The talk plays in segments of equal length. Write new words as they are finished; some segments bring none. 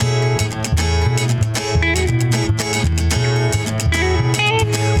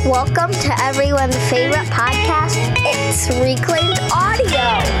everyone's favorite podcast. It's Reclaimed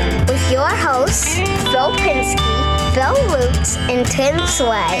Audio with your hosts, Phil Pinsky, Bill Roots, and Tim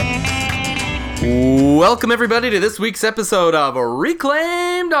Sway. Welcome, everybody, to this week's episode of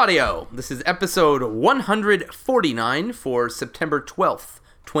Reclaimed Audio. This is episode 149 for September 12th,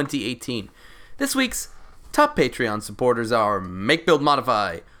 2018. This week's top Patreon supporters are Make Build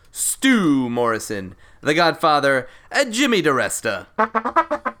Modify, Stu Morrison, The Godfather, and Jimmy DeResta.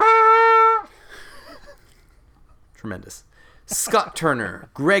 Tremendous. Scott Turner,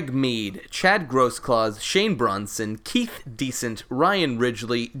 Greg Mead, Chad Grossclaws, Shane Bronson, Keith Decent, Ryan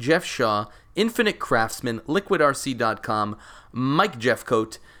Ridgely, Jeff Shaw, Infinite Craftsman, LiquidRC.com, Mike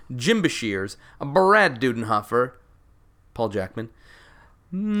Jeffcoat, Jim Bashirs, Brad Dudenhofer, Paul Jackman,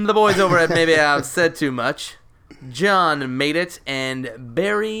 the boys over at Maybe I've Said Too Much, John Made It, and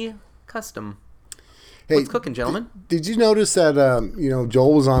Barry Custom. Hey, what's cooking, gentlemen? Did you notice that,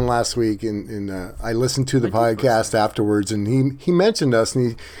 Joel was on last week, and I listened to the podcast afterwards, and he mentioned us,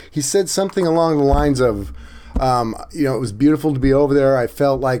 and he said something along the lines of, it was beautiful to be over there. I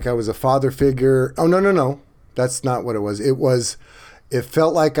felt like I was a father figure. Oh, no. That's not what it was. It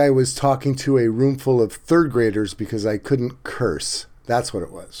felt like I was talking to a room full of third graders because I couldn't curse. That's what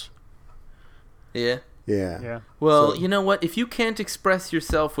it was. Yeah. Yeah. Well, you know what? If you can't express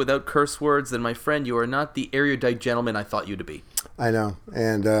yourself without curse words, then, my friend, you are not the erudite gentleman I thought you to be. I know,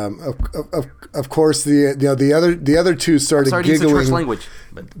 and of course the other two started Sorry giggling. to use the church language,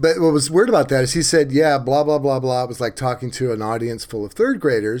 but what was weird about that is he said, "Yeah, blah blah blah blah." It was like talking to an audience full of third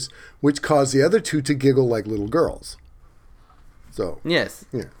graders, which caused the other two to giggle like little girls. So yes,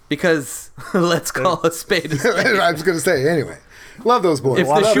 yeah, because let's call a spade a spade. I was going to say anyway. Love those boys. If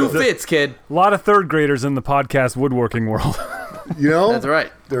the shoe fits, kid. A lot of third graders in the podcast woodworking world. That's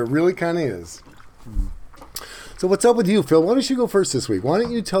right. There really kind of is. So what's up with you, Phil? Why don't you go first this week? Why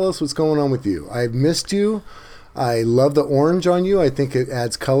don't you tell us what's going on with you? I've missed you. I love the orange on you. I think it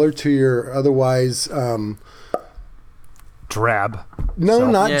adds color to your otherwise... drab. No,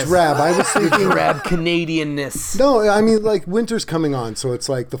 not drab. I was thinking... drab Canadianness. No, I mean like winter's coming on, so it's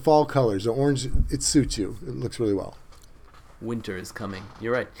like the fall colors. The orange, it suits you. It looks really well. Winter is coming.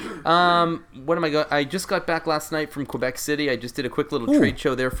 You're right. What am I going? I just got back last night from Quebec City. I just did a quick little trade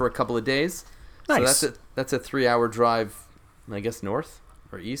show there for a couple of days. Nice. So that's a 3-hour drive, I guess, north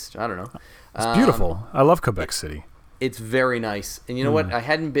or east. I don't know. It's beautiful. I love Quebec City. It's very nice. And you know what? I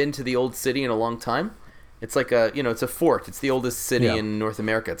hadn't been to the old city in a long time. It's like it's a fort. It's the oldest city in North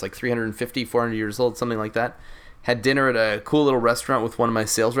America. It's like 350, 400 years old, something like that. Had dinner at a cool little restaurant with one of my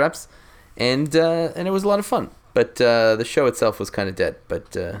sales reps, and it was a lot of fun. But the show itself was kind of dead.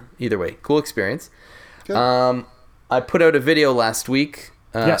 But either way, cool experience. Okay. I put out a video last week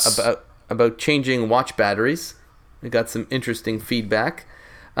about changing watch batteries. We got some interesting feedback.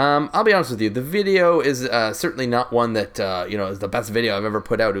 I'll be honest with you. The video is certainly not one that is the best video I've ever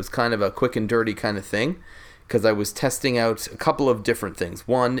put out. It was kind of a quick and dirty kind of thing because I was testing out a couple of different things.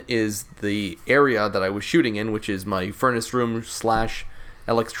 One is the area that I was shooting in, which is my furnace room /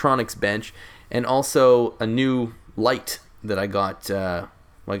 electronics bench. And also a new light that I got, I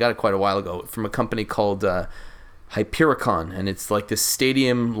got it quite a while ago from a company called Hypericon. And it's like this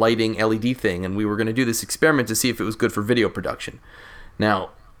stadium lighting LED thing. And we were going to do this experiment to see if it was good for video production. Now,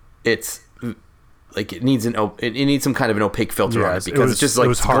 it's like it needs some kind of an opaque filter on it because it's just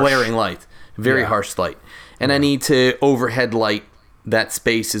like glaring light. Very harsh light. And I need to overhead light that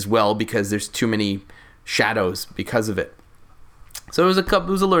space as well because there's too many shadows because of it. So it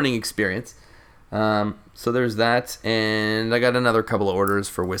was a learning experience. So there's that, and I got another couple of orders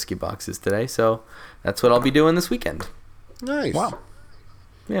for whiskey boxes today, so that's what I'll be doing this weekend. Nice. Wow.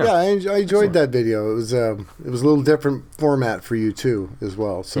 Yeah, I enjoyed that video. It was a little different format for you too, as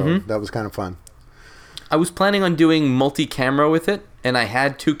well. So that was kind of fun. I was planning on doing multi-camera with it, and I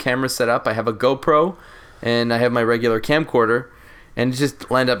had 2 cameras set up. I have a GoPro, and I have my regular camcorder, and it just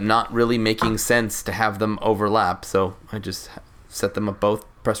ended up not really making sense to have them overlap. So I just set them up both,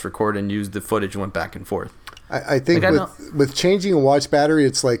 press record, and used the footage and went back and forth. I think with changing a watch battery,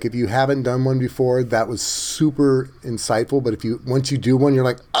 it's like if you haven't done one before, that was super insightful. But once you do one, you're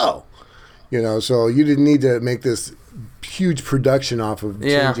like, oh, so you didn't need to make this huge production off of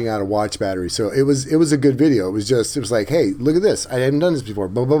changing out a watch battery. So it was a good video. It was like, hey, look at this. I hadn't done this before.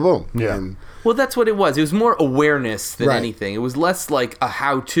 Boom, boom, boom. Yeah. Well, that's what it was. It was more awareness than anything. It was less like a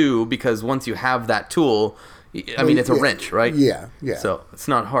how-to because once you have that tool, it's a wrench, right? Yeah. So it's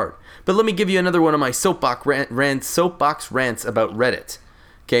not hard. But let me give you another one of my soapbox rants about Reddit.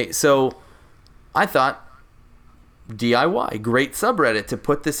 Okay, so I thought DIY, great subreddit to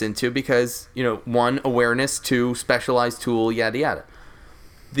put this into because, 1, awareness, 2, specialized tool, yada yada.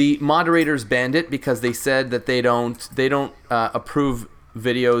 the moderators banned it because they said that they don't approve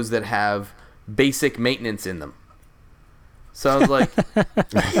videos that have basic maintenance in them. So I was like,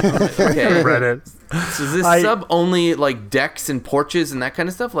 okay, Reddit. So is this sub only like decks and porches and that kind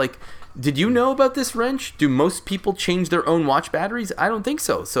of stuff? Like, did you know about this, Wrench? Do most people change their own watch batteries? I don't think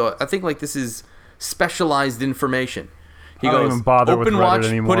so. So I think like this is specialized information. He I don't goes, even bother with open Reddit watch,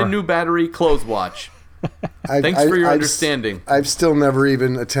 anymore. put a new battery, close watch. Thanks for your understanding. I've still never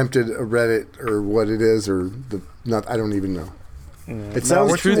even attempted a Reddit or what it is I don't even know. It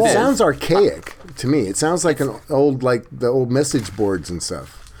sounds archaic to me. It sounds like the old message boards and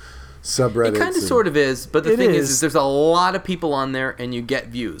stuff. Subreddits. It kind of sort of is, but the thing is there's a lot of people on there and you get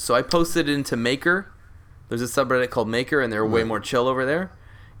views. So I posted it into Maker. There's a subreddit called Maker and they're way more chill over there.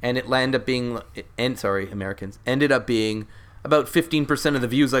 And it ended up being about 15% of the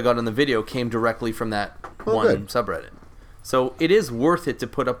views I got on the video came directly from that one subreddit. So it is worth it to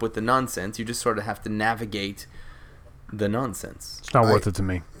put up with the nonsense. You just sort of have to navigate the nonsense. It's not worth it to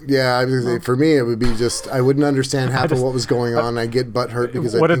me. Yeah, I was gonna say, for me it would be just I wouldn't understand half of what was going on. I get butthurt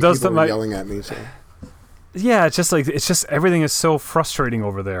because I think people were yelling at me. So. Yeah, it's just everything is so frustrating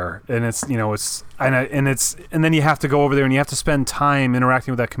over there, and and then you have to go over there and you have to spend time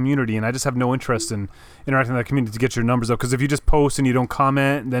interacting with that community, and I just have no interest in interacting with that community to get your numbers up, because if you just post and you don't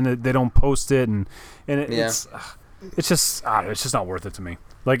comment, then they don't post it, it's just not worth it to me.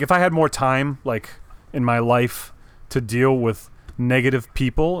 Like if I had more time, like in my life, to deal with negative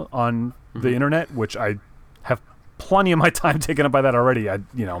people on the internet, which I have plenty of my time taken up by that already,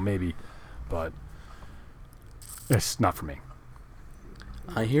 maybe, but. It's not for me.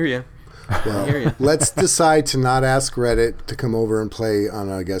 I hear you. Well, let's decide to not ask Reddit to come over and play on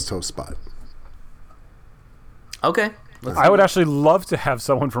a guest host spot. Okay. I would actually love to have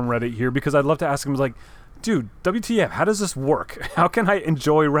someone from Reddit here, because I'd love to ask him, like, dude, WTF, how does this work? How can I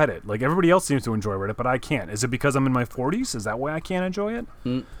enjoy Reddit? Like, everybody else seems to enjoy Reddit, but I can't. Is it because I'm in my 40s? Is that why I can't enjoy it?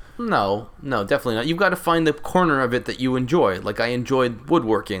 No, definitely not. You've got to find the corner of it that you enjoy. Like, I enjoyed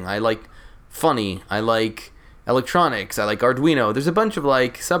woodworking. I like funny. I like electronics. I like Arduino. There's a bunch of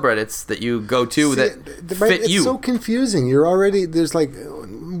like subreddits that you go to fit you. It's so confusing. You're already there's like,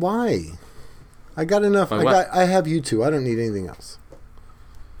 why? I got enough. I have you two. I don't need anything else.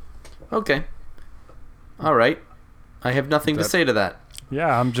 Okay. All right. I have nothing to say to that.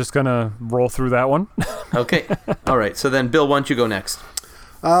 Yeah, I'm just gonna roll through that one. Okay. All right. So then, Bill, why don't you go next?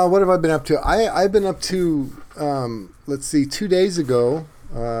 What have I been up to? I've been up to. Let's see. 2 days ago.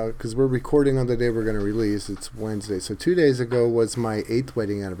 Because we're recording on the day we're going to release. It's Wednesday. So 2 days ago was my 8th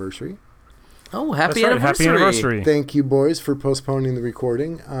wedding anniversary. Oh, happy anniversary. Happy anniversary. Thank you, boys, for postponing the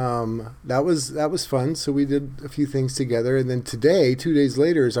recording. That was fun. So we did a few things together. And then today, 2 days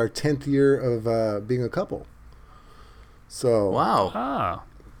later, is our 10th year of being a couple. So wow. Ah.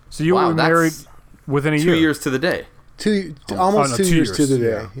 So you were married within a year. 2 years to the day. Almost 2 years to the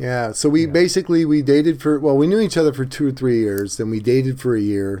day. Yeah. So we dated we knew each other for 2 or 3 years. Then we dated for a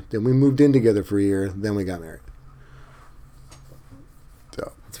year. Then we moved in together for a year. Then we got married.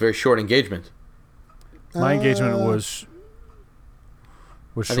 So it's a very short engagement. My engagement was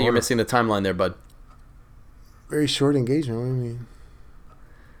I think you're missing the timeline there, bud. Very short engagement. What do you mean?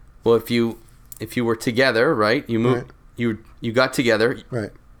 Well, if you were together, right? You moved. Right. You got together.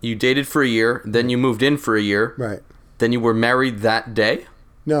 Right. You dated for a year. Then you moved in for a year. Right. Then you were married that day?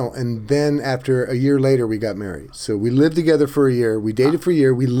 No, and then after a year later, we got married. So we lived together for a year. We dated for a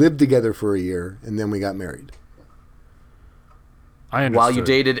year. We lived together for a year, and then we got married. I understood. While you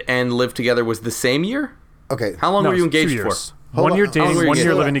dated and lived together was the same year? Okay. How long were you engaged for? 1 year dating, 1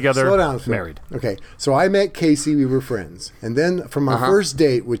 year living together, slow down, Phil. married. Okay, so I met Casey. We were friends. And then from our first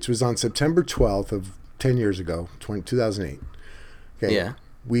date, which was on September 12th of 10 years ago, 2008, okay, yeah.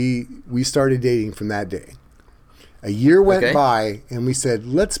 we started dating from that day. A year went by, and we said,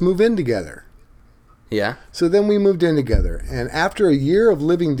 let's move in together. Yeah. So then we moved in together. And after a year of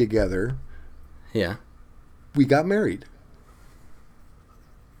living together, we got married.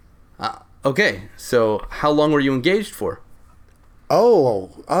 Okay. So how long were you engaged for?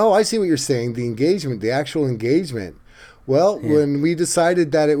 Oh, I see what you're saying. The engagement, the actual engagement. Well, when we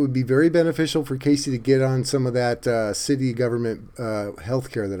decided that it would be very beneficial for Casey to get on some of that city government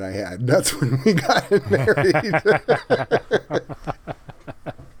health care that I had, that's when we got married.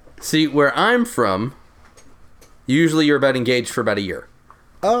 See, where I'm from, usually you're about engaged for about a year.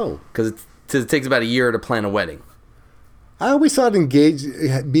 Oh. Because it takes about a year to plan a wedding. I always thought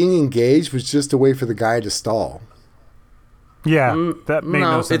being engaged was just a way for the guy to stall. Yeah, that made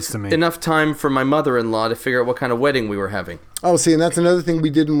no sense it's to me. enough time for my mother-in-law to figure out what kind of wedding we were having. Oh, see, and that's another thing we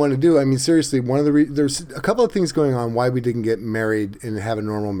didn't want to do. I mean, seriously, one of the there's a couple of things going on why we didn't get married and have a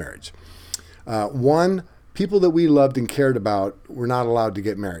normal marriage. One, people that we loved and cared about were not allowed to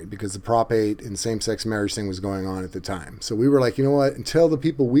get married because the Prop 8 and same-sex marriage thing was going on at the time. So we were like, you know what? Until the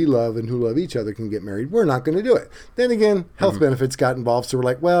people we love and who love each other can get married, we're not going to do it. Then again, health benefits got involved, so we're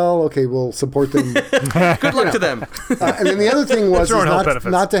like, well, okay, we'll support them. Good luck to them. And then the other thing was Throwing health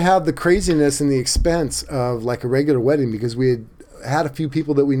benefits. not to have the craziness and the expense of like a regular wedding, because we had a few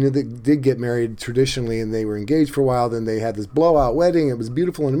people that we knew that did get married traditionally and they were engaged for a while. Then they had this blowout wedding. It was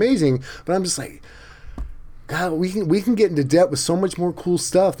beautiful and amazing. But I'm just like, God, we can get into debt with so much more cool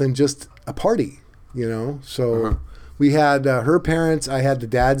stuff than just a party, you know? So we had her parents, I had the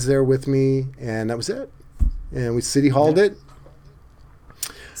dads there with me, and that was it. And we city halled it.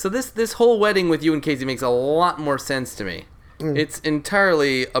 So this whole wedding with you and Casey makes a lot more sense to me. It's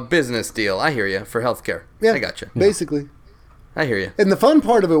entirely a business deal. I hear you, for healthcare. Yeah, I got you. basically. I hear you. And the fun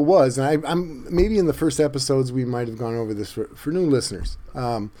part of it was, and I'm maybe in the first episodes we might have gone over this for new listeners.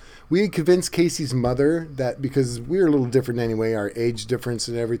 We had convinced Casey's mother that, because we were a little different anyway, our age difference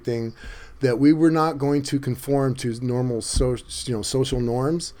and everything, that we were not going to conform to normal social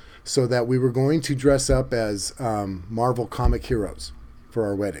norms, so that we were going to dress up as Marvel comic heroes for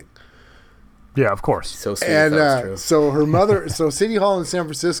our wedding. Yeah, of course. So sweet, And that's true. so her mother, so City Hall in San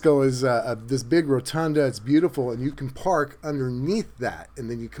Francisco is this big rotunda. It's beautiful, and you can park underneath that, and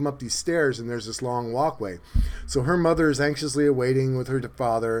then you come up these stairs, and there's this long walkway. So her mother is anxiously awaiting with her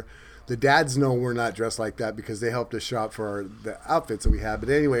father. The dads know we're not dressed like that because they helped us shop for the outfits that we had. But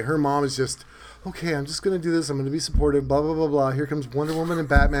anyway, her mom is just, okay, I'm just going to do this. I'm going to be supportive, blah, blah, blah, blah. Here comes Wonder Woman and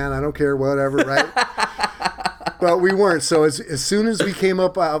Batman. I don't care, whatever, right? But we weren't. So as soon as we came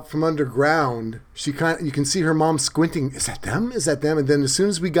up out from underground, you can see her mom squinting. Is that them? Is that them? And then as soon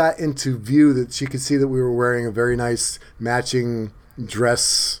as we got into view, that she could see that we were wearing a very nice matching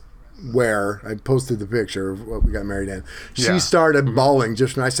dress wear. I posted the picture of what we got married in. She started bawling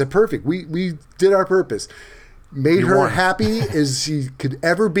just when I said, perfect. We did our purpose. Made her happy as she could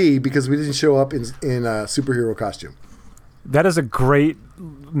ever be because we didn't show up in a superhero costume. That is a great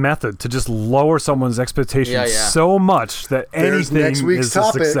method to just lower someone's expectations so much that There's anything next week's is a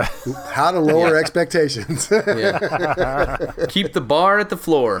topic: success. how to lower expectations. Keep the bar at the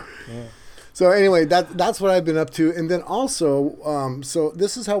floor. So anyway, that's what I've been up to, and then also, so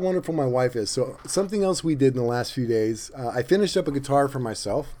this is how wonderful my wife is. So something else we did in the last few days, I finished up a guitar for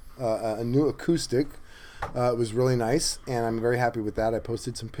myself, a new acoustic. It was really nice, and I'm very happy with that. I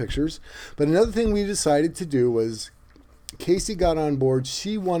posted some pictures. But another thing we decided to do was, Casey got on board.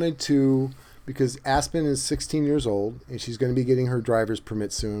 She wanted to, because Aspen is 16 years old, and she's going to be getting her driver's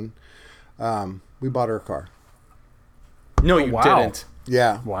permit soon. We bought her a car. No, you didn't.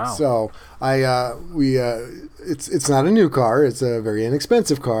 Yeah. Wow. So it's not a new car. It's a very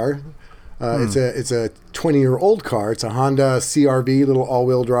inexpensive car. It's a 20-year-old car. It's a Honda CR-V, little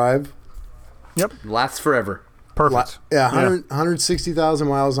all-wheel drive. Yep. Lasts forever. Perfect. 160,000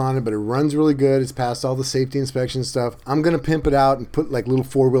 miles on it, but it runs really good. It's passed all the safety inspection stuff. I'm going to pimp it out and put like little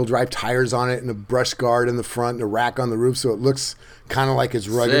 4-wheel drive tires on it and a brush guard in the front and a rack on the roof so it looks kind of like it's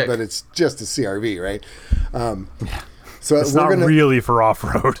rugged, Sick. but it's just a CR-V, right? So It's not really for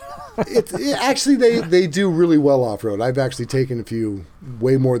off-road. Actually, they do really well off-road. I've actually taken a few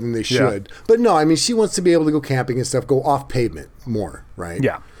way more than they should. But no, I mean, she wants to be able to go camping and stuff, go off pavement more, right?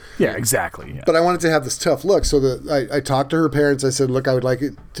 Yeah. Yeah, exactly. Yeah. But I wanted to have this tough look, so that I talked to her parents. I said, look, I would like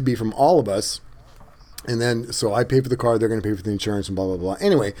it to be from all of us. And then, so I pay for the car, they're going to pay for the insurance and blah, blah, blah.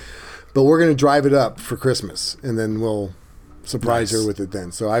 Anyway, but we're going to drive it up for Christmas, and then we'll surprise her with it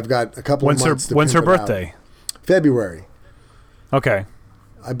then. So I've got a couple of months to When's her pimp it out. birthday? February. Okay.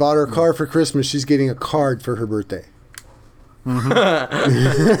 I bought her a car for Christmas. She's getting a card for her birthday. Well,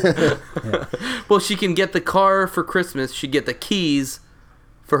 she can get the car for Christmas. She get the keys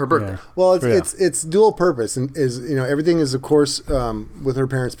for her birthday. Yeah. Well, it's dual purpose, and everything is of course with her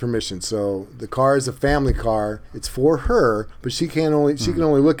parents' permission. So the car is a family car. It's for her, but she can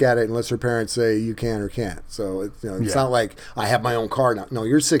only look at it unless her parents say you can or can't. So it's not like I have my own car now. No,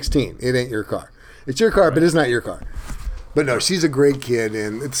 you're 16. It ain't your car. It's your car, but it's not your car. But no, she's a great kid,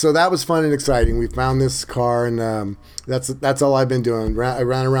 and so that was fun and exciting. We found this car, and that's all I've been doing. I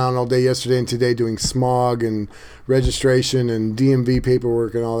ran around all day yesterday and today doing smog and registration and DMV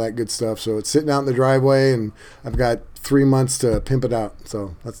paperwork and all that good stuff. So it's sitting out in the driveway, and I've got 3 months to pimp it out.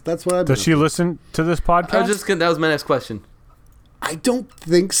 So that's what I've been. Does she listen to this podcast? That was my next question. I don't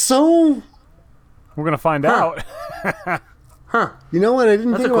think so. We're going to find out. You know what? I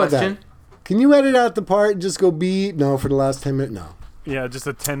didn't That's think a about question. that. Can you edit out the part and just go beep? No, for the last 10 minutes? No. Yeah, just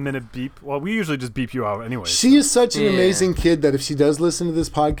a 10-minute beep. Well, we usually just beep you out anyway. She is such an amazing kid that if she does listen to this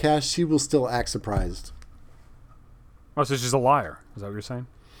podcast, she will still act surprised. Oh, so she's a liar. Is that what you're saying?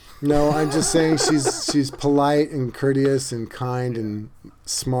 No, I'm just saying she's polite and courteous and kind and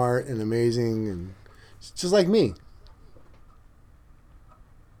smart and amazing and just like me.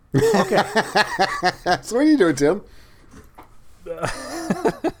 Okay. So what are you doing, Tim?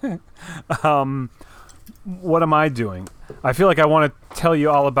 What am I doing? I feel like I want to tell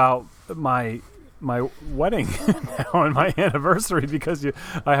you all about my wedding now and my anniversary because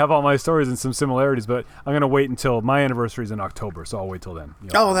I have all my stories and some similarities, but I'm going to wait until my anniversary is in October, so I'll wait till then.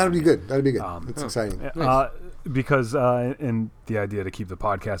 Oh, that'll be good. That'll be good. That's exciting. Because in the idea to keep the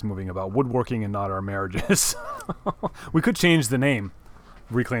podcast moving about woodworking and not our marriages, we could change the name,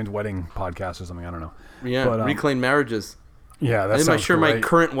 Reclaimed Wedding Podcast or something. I don't know. Yeah, but, Reclaimed Marriages. Yeah, that's. I'm sure my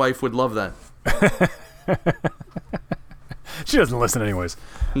current wife would love that. She doesn't listen anyways.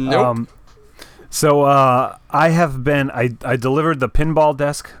 Nope. So I have been. I delivered the pinball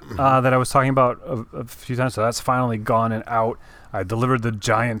desk that I was talking about a few times. So that's finally gone and out. I delivered the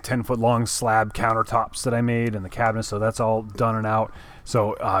giant 10-foot long slab countertops that I made and the cabinets. So that's all done and out.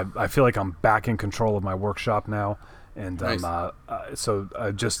 So I feel like I'm back in control of my workshop now. And nice. So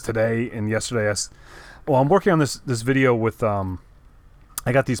just today and yesterday, I'm working on this video with.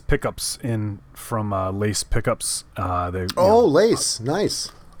 I got these pickups in from Lace Pickups. Lace,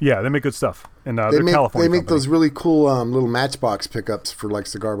 nice. Yeah, they make good stuff, and they're California. They make those really cool little Matchbox pickups for like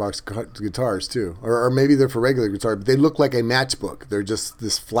cigar box guitars too, or maybe they're for regular guitar. But they look like a matchbook. They're just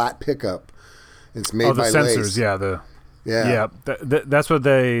this flat pickup. It's made by sensors, Lace. Yeah. That's what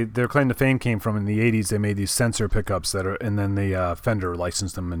their claim to fame came from in the '80s. They made these sensor pickups and then the Fender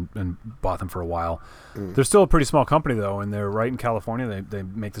licensed them and bought them for a while. They're still a pretty small company though, and they're right in California. They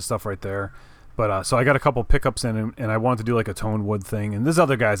make the stuff right there. But so I got a couple pickups in, and I wanted to do like a tone wood thing. And there's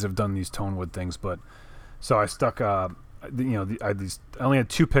other guys that have done these tone wood things, but so I stuck. I only had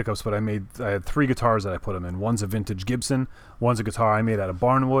 2 pickups, but I had 3 guitars that I put them in. One's a vintage Gibson, one's a guitar I made out of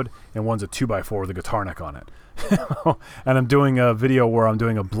barnwood, and one's a 2x4 with a guitar neck on it. And I'm doing a video where I'm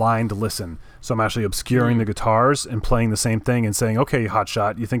doing a blind listen. So I'm actually obscuring the guitars and playing the same thing and saying, okay,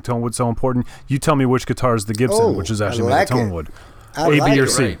 hotshot, you think tone wood's so important? You tell me which guitar is the Gibson, which is actually made of tone wood. A, B, or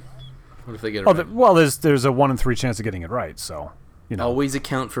C. Right. What if they get it right? Well, there's a 1 in 3 chance of getting it right. So, always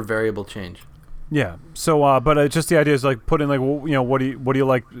account for variable change. Yeah. So, but just the idea is like put in like, well, what do you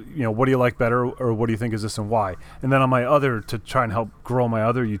like? What do you like better, or what do you think is this and why? And then on my to try and help grow my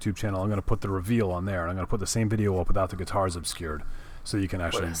other YouTube channel, I'm going to put the reveal on there, and I'm going to put the same video up without the guitars obscured, so you can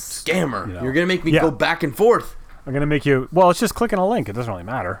actually. What a scammer! You're going to make me go back and forth. I'm going to make you. Well, it's just clicking a link. It doesn't really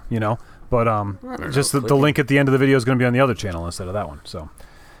matter, But just the link at the end of the video is going to be on the other channel instead of that one. So,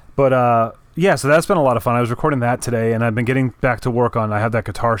 but yeah, so that's been a lot of fun. I was recording that today, and I've been getting back to work on. I have that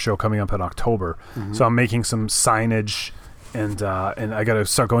guitar show coming up in October, so I'm making some signage, and I got to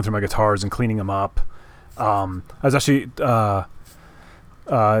start going through my guitars and cleaning them up. I was actually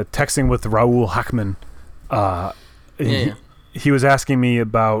texting with Raul Hackman. He was asking me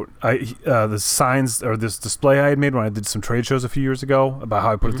about the signs or this display I had made when I did some trade shows a few years ago about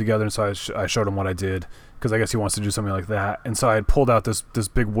how I put it together, and so I showed him what I did. Because I guess he wants to do something like that. And so I had pulled out this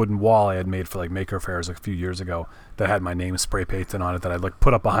big wooden wall I had made for like Maker Fairs a few years ago that had my name spray painted on it that I'd like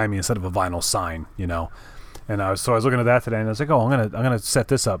put up behind me instead of a vinyl sign, And I was looking at that today, and I was like, I'm gonna set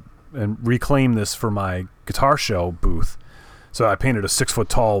this up and reclaim this for my guitar show booth. So I painted a 6-foot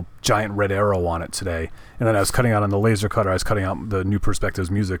tall giant red arrow on it today, and then I was cutting out on the laser cutter. I was cutting out the New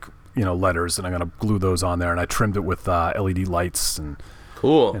Perspectives music, letters, and I'm gonna glue those on there. And I trimmed it with LED lights and.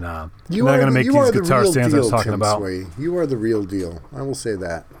 Cool. And then I'm going to make these guitar stands I was talking about. You are the real deal. I will say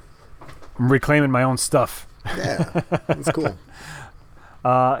that. I'm reclaiming my own stuff. Yeah, that's cool. So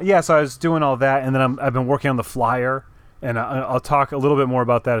I was doing all that, and then I've been working on the flyer, and I'll talk a little bit more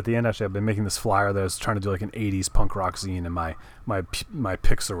about that at the end. Actually, I've been making this flyer that I was trying to do like an 80s punk rock zine, and my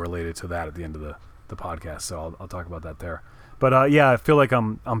picks are related to that at the end of the podcast, so I'll talk about that there. But I feel like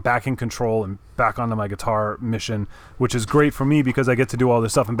I'm back in control and back onto my guitar mission, which is great for me because I get to do all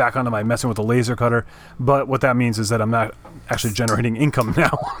this stuff and back onto my messing with the laser cutter. But what that means is that I'm not actually generating income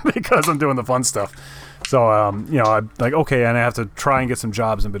now because I'm doing the fun stuff. So I'm like, okay, and I have to try and get some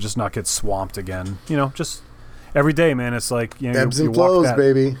jobs in, but just not get swamped again. Just every day, man. It's like ebbs and flows,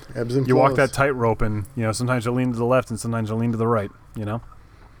 baby. Ebbs and flows. You walk that tightrope, and sometimes you lean to the left and sometimes you lean to the right.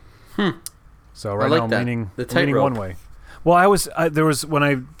 So right now I'm leaning one way. Well, there was when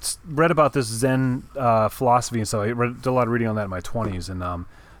I read about this Zen philosophy and stuff. I did a lot of reading on that in my 20s, and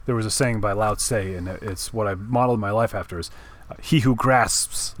there was a saying by Lao Tse, and it's what I modeled my life after: is "He who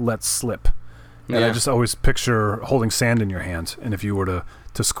grasps lets slip." And I just always picture holding sand in your hand. And if you were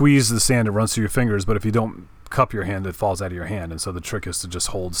to squeeze the sand, it runs through your fingers. But if you don't cup your hand, it falls out of your hand. And so the trick is to just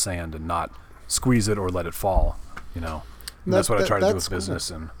hold sand and not squeeze it or let it fall. And that's what I try to do with business.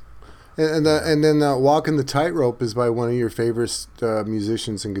 Cool. And then Walking the Tightrope is by one of your favorite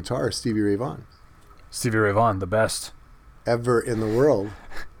musicians and guitarists, Stevie Ray Vaughan. Stevie Ray Vaughan, the best ever in the world.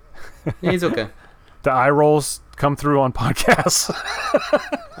 Yeah, he's okay. The eye rolls come through on podcasts.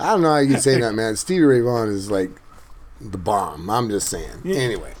 I don't know how you can say that, man. Stevie Ray Vaughan is like the bomb. I'm just saying. Yeah.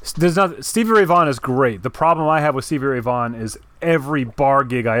 Anyway. Stevie Ray Vaughan is great. The problem I have with Stevie Ray Vaughan is every bar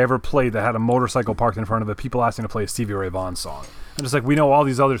gig I ever played that had a motorcycle parked in front of it, people asking to play a Stevie Ray Vaughan song. I'm just like, we know all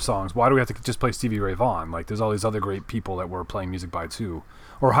these other songs. Why do we have to just play Stevie Ray Vaughan? Like, there's all these other great people that we're playing music by, too.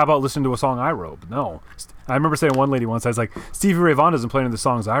 Or how about listening to a song I wrote? But no. I remember saying to one lady once, I was like, Stevie Ray Vaughan doesn't play any of the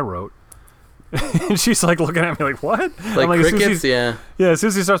songs I wrote. And she's like looking at me like, what? Like, I'm like, Crickets, yeah. Yeah, as soon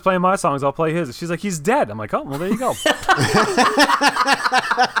as he starts playing my songs, I'll play his. And she's like, he's dead. I'm like, oh, well, there you go.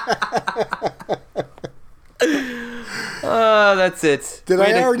 That's it. Did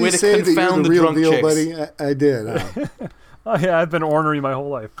I already say that you're the real deal, chicks. buddy? I did. Oh, yeah, I've been ornery my whole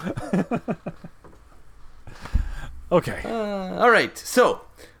life. Okay. All right. So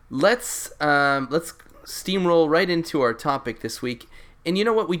let's steamroll right into our topic this week. And you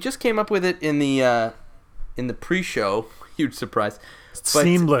know what? We just came up with it in the pre-show. Huge surprise.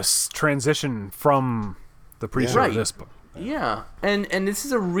 Seamless transition from the pre-show to this book. Yeah. And this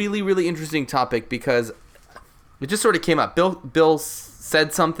is a really, really interesting topic because it just sort of came up. Bill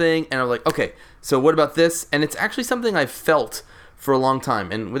said something, and I'm like, okay, so what about this? And it's actually something I've felt for a long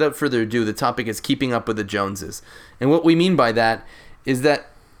time. And without further ado, the topic is keeping up with the Joneses. And what we mean by that is that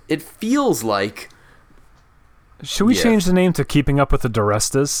it feels like... Should we change the name to Keeping Up with the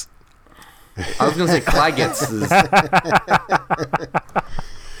Durestas? I was going to say Claggets.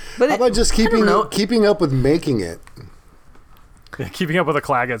 But how about just keeping up with making it? Yeah, keeping up with the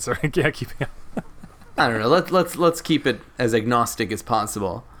Claggets, or keeping up. I don't know. Let's keep it as agnostic as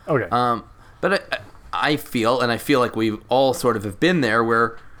possible. Okay. But I feel like we all sort of have been there,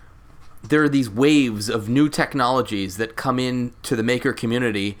 where there are these waves of new technologies that come into the maker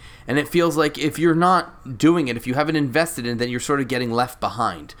community, and it feels like if you're not doing it, if you haven't invested in it, then you're sort of getting left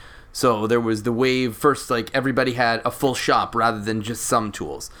behind. So there was the wave first, like everybody had a full shop rather than just some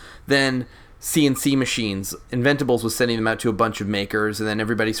tools. Then CNC machines, Inventables was sending them out to a bunch of makers, and then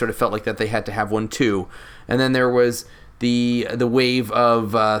everybody sort of felt like that they had to have one too. And then there was the wave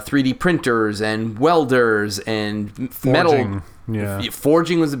of 3D printers and welders and forging. Metal. Yeah,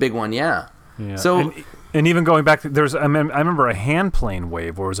 forging was a big one. Yeah. So and even going back, I remember a hand plane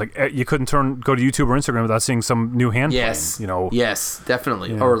wave where it was like you couldn't go to YouTube or Instagram without seeing some new hand plane. Yes,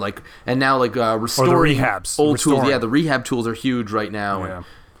 definitely. Yeah. Or like, and now like restoring rehabs, old tools. Yeah, the rehab tools are huge right now. Yeah.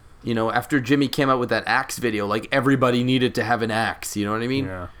 And, after Jimmy came out with that axe video, like everybody needed to have an axe. You know what I mean?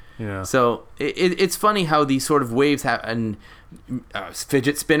 Yeah. Yeah. So it's funny how these sort of waves have, and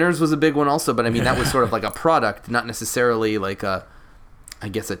fidget spinners was a big one also. But I mean, that was sort of like a product, not necessarily like a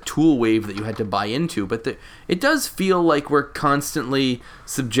tool wave that you had to buy into. But it does feel like we're constantly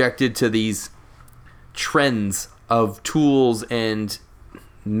subjected to these trends of tools and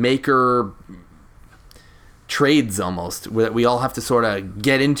maker trades almost that we all have to sort of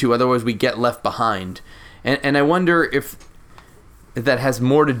get into, otherwise we get left behind. And I wonder if that has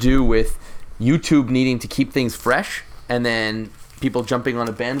more to do with YouTube needing to keep things fresh and then people jumping on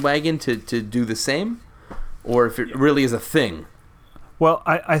a bandwagon to do the same, or if it really is a thing. Well,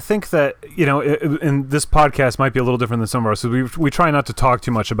 I think that, and this podcast might be a little different than some of ours. So we try not to talk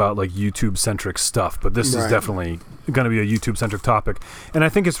too much about like YouTube-centric stuff, but this is definitely going to be a YouTube-centric topic. And I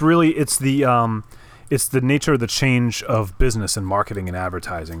think it's the nature of the change of business and marketing and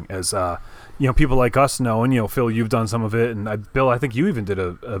advertising. As people like us know, and Phil, you've done some of it, and Bill, I think you even did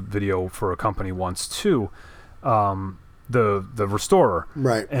a video for a company once too. The Restorer,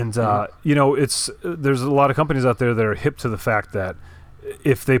 right? And there's a lot of companies out there that are hip to the fact that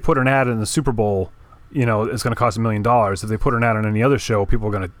if they put an ad in the Super Bowl, it's going to cost $1 million. If they put an ad on any other show, people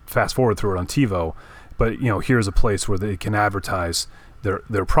are going to fast forward through it on TiVo. But here's a place where they can advertise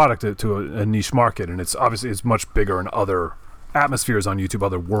their product to a niche market, and it's much bigger in other atmospheres on YouTube,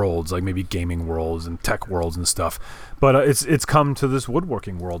 other worlds, like maybe gaming worlds and tech worlds and stuff. But it's come to this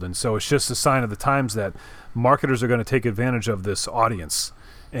woodworking world, and so it's just a sign of the times that marketers are going to take advantage of this audience,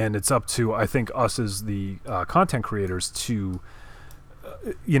 and it's up to, I think, us as the content creators to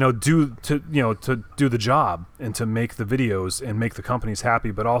do the job and to make the videos and make the companies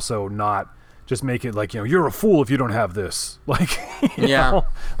happy, but also not just make it like, you're a fool if you don't have this. Like, you Yeah. know?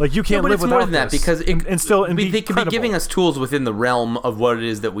 Like you can't but live it's without more than that, this. because they could be giving us tools within the realm of what it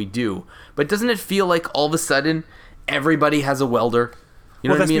is that we do. But doesn't it feel like all of a sudden everybody has a welder? You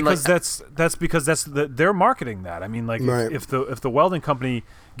know what I mean? That's because they're marketing that. I mean, like Right. if the welding company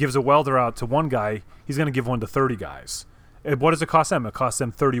gives a welder out to one guy, he's going to give one to 30 guys. What does it cost them? It costs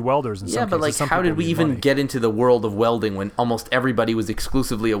them 30 welders in some Yeah, but cases. like, Some how people did we need even money. get into the world of welding when almost everybody was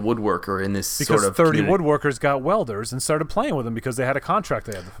exclusively a woodworker in this Because sort of 30 community? woodworkers got welders and started playing with them because they had a contract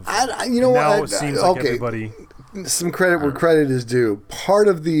they had to fulfill. You know Now what? it seems like everybody. Some credit where credit is due. One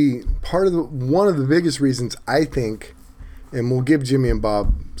of the biggest reasons I think, and we'll give Jimmy and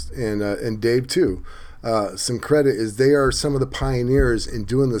Bob and Dave too, some credit, is they are some of the pioneers in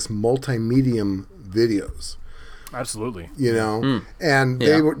doing this multi-medium videos. Absolutely. You know, and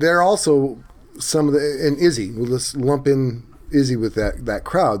Yeah. they're also some of the, and Izzy, let's lump in Izzy with that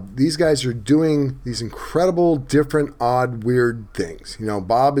crowd. These guys are doing these incredible, different, odd, weird things. You know,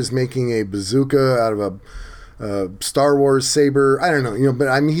 Bob is making a bazooka out of a Star Wars saber. I don't know, but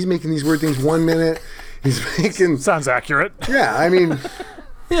I mean, he's making these weird things 1 minute. He's making, Sounds accurate. yeah, I mean,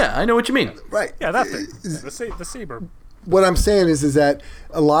 Yeah, I know what you mean. right. Yeah, that thing. The saber. What I'm saying is that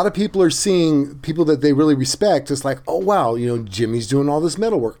a lot of people are seeing people that they really respect. It's like, oh wow, Jimmy's doing all this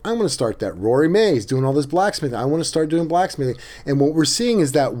metalwork. I'm going to start that. Rory May's doing all this blacksmithing. I want to start doing blacksmithing. And what we're seeing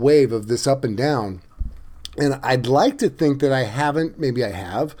is that wave of this up and down. And I'd like to think that I haven't. Maybe I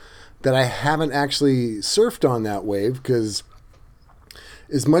have. That I haven't actually surfed on that wave because.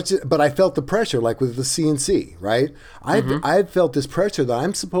 But I felt the pressure, like with the CNC, right? I've felt this pressure that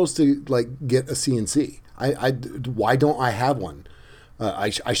I'm supposed to like get a CNC. Why don't I have one? I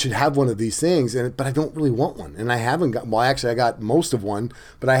should have one of these things, but I don't really want one, and I haven't got. Well, actually, I got most of one,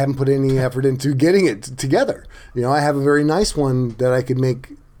 but I haven't put any effort into getting it together. I have a very nice one that I could make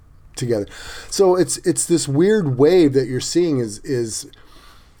together. So it's this weird wave that you're seeing is.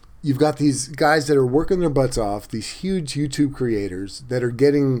 You've got these guys that are working their butts off, these huge YouTube creators that are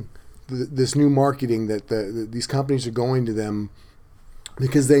getting this new marketing that these companies are going to them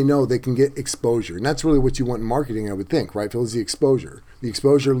because they know they can get exposure. And that's really what you want in marketing, I would think, right, Phil, is the exposure. The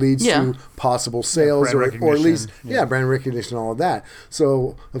exposure leads to possible sales or at least, brand recognition, all of that.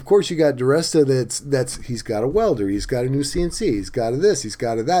 So, of course, you got DeResta that's he's got a welder, he's got a new CNC, he's got a this, he's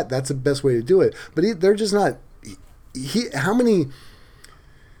got a that. That's the best way to do it. But they're just not...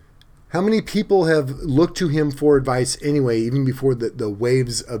 How many people have looked to him for advice anyway, even before the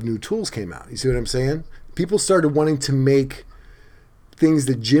waves of new tools came out? You see what I'm saying? People started wanting to make things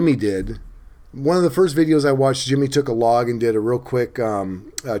that Jimmy did. One of the first videos I watched, Jimmy took a log and did a real quick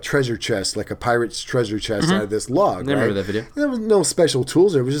treasure chest, like a pirate's treasure chest out of this log. I remember that video. There was no special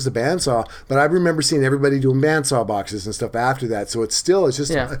tools. There was just a bandsaw. But I remember seeing everybody doing bandsaw boxes and stuff after that. So it's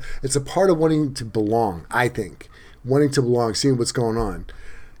a part of wanting to belong, I think. Wanting to belong, seeing what's going on.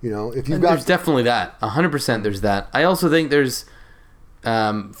 If you've got... There's definitely that. 100% there's that. I also think there's,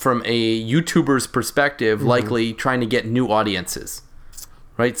 from a YouTuber's perspective, likely trying to get new audiences,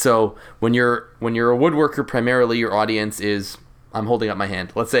 right? So when you're a woodworker, primarily your audience is, I'm holding up my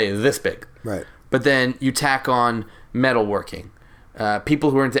hand, let's say this big. Right. But then you tack on metalworking, people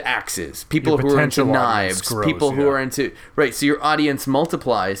who are into axes, people who are into knives, people who are into... Right, so your audience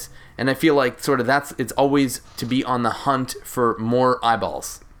multiplies, and I feel like sort of it's always to be on the hunt for more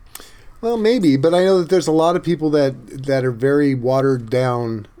eyeballs. Well, maybe, but I know that there's a lot of people that are very watered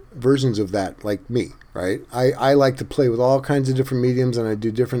down versions of that, like me, right? I like to play with all kinds of different mediums, and I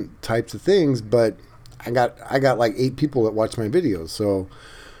do different types of things, but I got like 8 people that watch my videos, so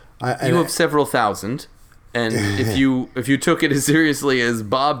you have several thousand, and if you took it as seriously as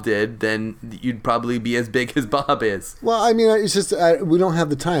Bob did, then you'd probably be as big as Bob is. Well, I mean, it's just we don't have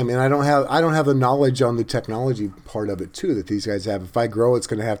the time, and I don't have the knowledge on the technology part of it too that these guys have. If I grow, it's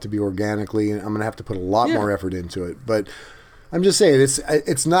going to have to be organically, and I'm going to have to put a lot more effort into it. But I'm just saying,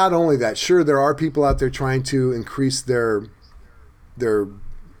 it's not only that. Sure, there are people out there trying to increase their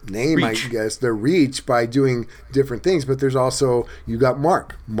name, I guess, their reach by doing different things. But there's also, you got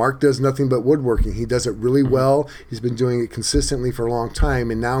Mark. Mark does nothing but woodworking. He does it really well. He's been doing it consistently for a long time,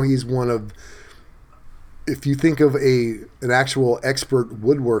 and now he's one of, if you think of an actual expert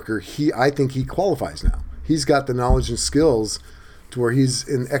woodworker, I think he qualifies now. He's got the knowledge and skills to where he's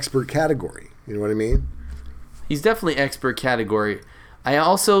in expert category. You know what I mean? He's definitely expert category. I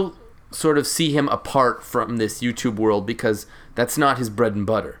also sort of see him apart from this YouTube world because that's not his bread and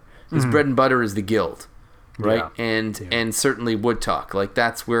butter. His bread and butter is the guild, right? Yeah. And certainly Wood Talk. Like,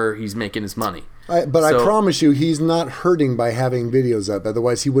 that's where he's making his money. I promise you, he's not hurting by having videos up.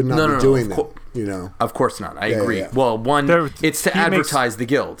 Otherwise, he would not be doing that. Of course not. I agree. Yeah. Well, it's to advertise the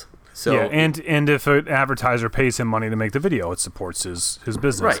guild. So yeah, and if an advertiser pays him money to make the video, it supports his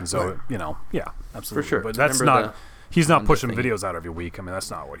business. Right, And so, right. yeah, absolutely. For sure. But that's Remember not. He's not pushing thing. videos out every week. I mean, that's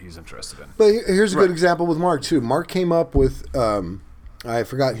not what he's interested in. But here's a good Right. example with Mark too. Mark came up with I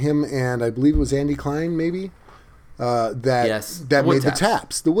forgot him and I believe it was Andy Klein maybe Yes. that Wood made taps. the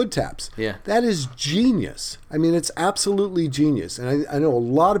taps, the wood taps. Yeah. That is genius. I mean, it's absolutely genius. And I know a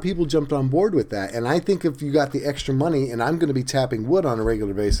lot of people jumped on board with that. And I think if you got the extra money and I'm going to be tapping wood on a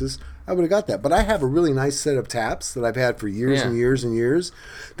regular basis, I would have got that. But I have a really nice set of taps that I've had for years Yeah. and years and years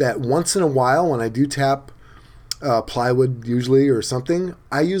that once in a while when I do tap plywood usually or something,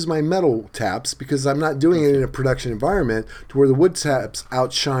 I use my metal taps because I'm not doing it in a production environment to where the wood taps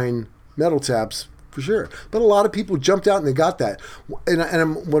outshine metal taps for sure. But a lot of people jumped out and they got that.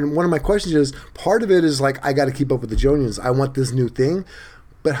 One of my questions is, part of it is like, I got to keep up with the Joneses. I want this new thing.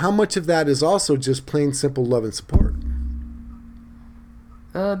 But how much of that is also just plain simple love and support?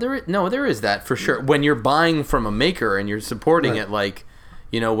 There is that for sure. When you're buying from a maker and you're supporting Right. it, like,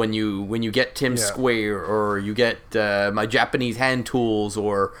 you know, when you get Tim Yeah. Square or you get my Japanese hand tools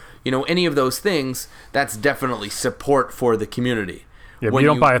or, you know, any of those things, that's definitely support for the community. Yeah, but When you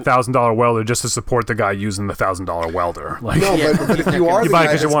don't buy a $1,000 welder just to support the guy using the $1,000 welder. Like, No, Yeah. but if you are you the buy it guy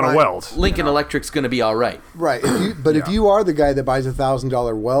because you that's want to buying- weld. Lincoln Electric's going to be all right. Right. If you are the guy that buys a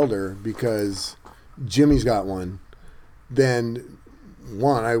 $1,000 welder because Jimmy's got one, then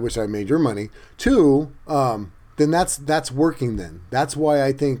one, I wish I made your money. Two, then that's working. Then that's why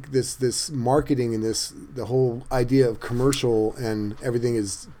I think this marketing and the whole idea of commercial and everything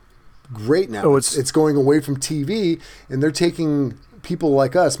is great now. Oh, it's going away from TV, and they're taking people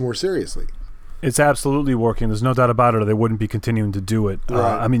like us more seriously. It's absolutely working. There's no doubt about it, or they wouldn't be continuing to do it. Right.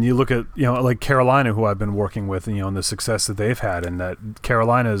 I mean, you look at, like Carolina, who I've been working with, and the success that they've had, and that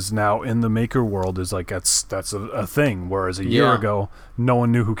Carolina is now in the maker world is like that's a thing. Whereas a year Yeah. ago, no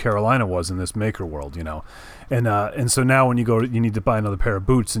one knew who Carolina was in this maker world, And so now when you need to buy another pair of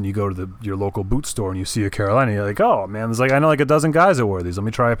boots, and you go to your local boot store and you see a Carolina, you're like, oh man, there's like I know like a dozen guys that wear these. Let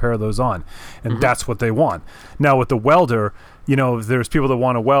me try a pair of those on, and that's what they want. Now with the welder, there's people that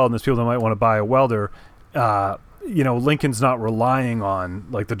want to weld, and there's people that might want to buy a welder. Lincoln's not relying on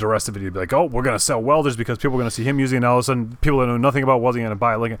like the rest of it to be like, oh, we're going to sell welders because people are going to see him using it, and all of a sudden people that know nothing about welding are going to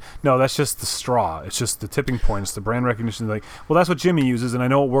buy a Lincoln. No, that's just the straw. It's just the tipping point. It's the brand recognition. Like, well, that's what Jimmy uses, and I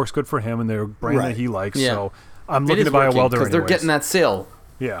know it works good for him, and they're a brand Right. that he likes. Yeah. So I'm looking to buy a welder because they're anyways. getting that sale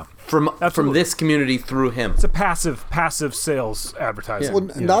Yeah. from Absolutely. this community through him. It's a passive sales advertising. Well,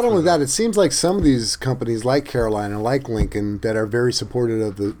 not only that, it seems like some of these companies like Carolina, like Lincoln, that are very supportive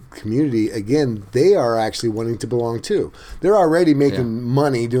of the community, again, they are actually wanting to belong too. They're already making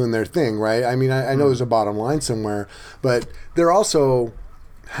money doing their thing, right? I mean, I know there's a bottom line somewhere, but they're also,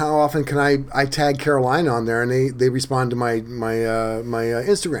 how often can I tag Carolina on there and they respond to my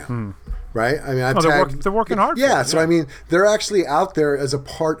Instagram? Right? I mean, I've tagged, they're working hard for Yeah, it, so yeah. I mean, they're actually out there as a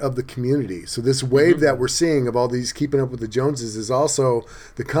part of the community. So this wave that we're seeing of all these keeping up with the Joneses is also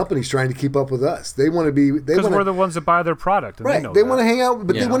the companies trying to keep up with us. They want to be. Because we're the ones that buy their product, and right. they know They that. want to hang out,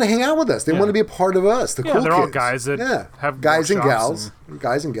 but they Yeah. want to hang out with us. They want to be a part of us. The Yeah, cool they're all kids. guys that have guys and workshops gals,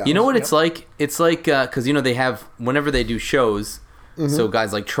 guys and gals. You know what it's like? It's like because they have whenever they do shows. So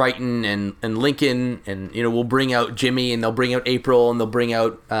guys like Triton and Lincoln and we'll bring out Jimmy and they'll bring out April and they'll bring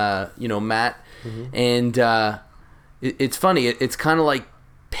out Matt and it's funny. It's kind of like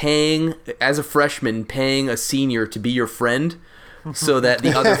paying as a freshman paying a senior to be your friend, so that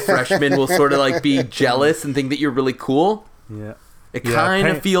the other freshmen will sort of like be jealous and think that you're really cool. Yeah. It kind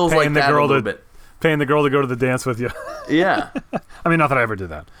of feels like paying the that a girl little to- bit. Paying the girl to go to the dance with you. Yeah, I mean, not that I ever did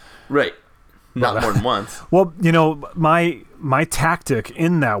that. right. Not more than once. Well, my tactic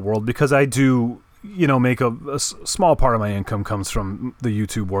in that world, because I do, make a small part of my income comes from the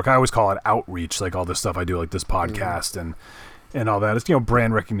YouTube work. I always call it outreach, like all this stuff I do, like this podcast and all that. It's,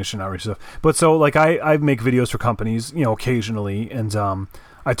 brand recognition, outreach stuff. But so, like, I make videos for companies, occasionally, and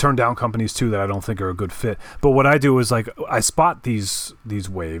I turn down companies, too, that I don't think are a good fit. But what I do is, like, I spot these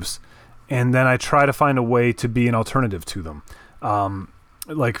waves, and then I try to find a way to be an alternative to them.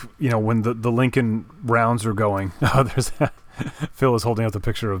 Like, when the Lincoln rounds are going, there's Phil is holding up the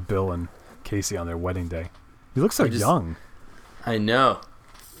picture of Bill and Casey on their wedding day. He looks so young. I know.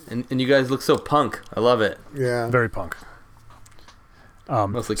 And you guys look so punk. I love it. Yeah. Very punk.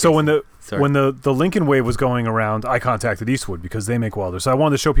 Mostly So Casey. when the Lincoln wave was going around, I contacted Eastwood because they make welders. So I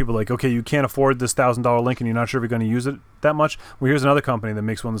wanted to show people, like, okay, you can't afford this $1,000 Lincoln. You're not sure if you're going to use it that much. Well, here's another company that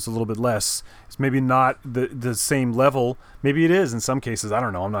makes one that's a little bit less. It's maybe not the same level. Maybe it is in some cases. I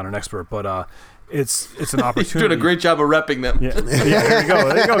don't know. I'm not an expert, but it's an opportunity. You're doing a great job of repping them. Yeah, there you go.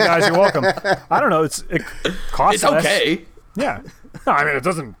 There you go, guys. You're welcome. I don't know. It costs It's less. okay. Yeah. No, I mean, it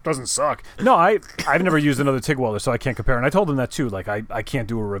doesn't suck. No, I've never used another TIG welder, so I can't compare. And I told them that too. Like, I can't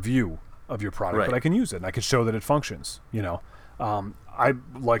do a review of your product, but I can use it, and I can show that it functions, you know. I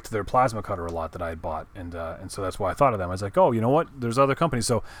liked their plasma cutter a lot that I had bought, and so that's why I thought of them. I was like, oh, you know what? There's other companies.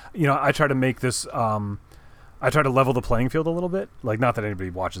 So, you know, I try to make this, I try to level the playing field a little bit. Like, not that anybody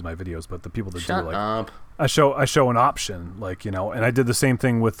watches my videos, but the people that do, like, I show an option, like, you know, and I did the same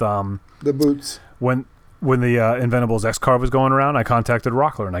thing with the boots. When the Inventables X-Carve was going around, I contacted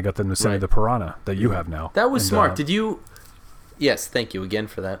Rockler, and I got them to send me the Piranha that you have now. That was smart. Did you... Yes, thank you again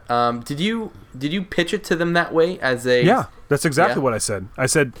for that. Did you pitch it to them that way as a? Yeah, that's exactly what I said. I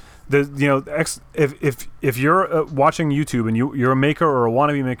said if you're watching YouTube and you're a maker or a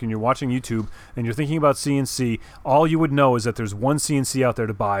wannabe maker and you're watching YouTube and you're thinking about CNC, all you would know is that there's one CNC out there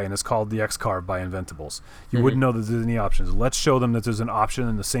to buy, and it's called the X-Carve by Inventables. You wouldn't know that there's any options. Let's show them that there's an option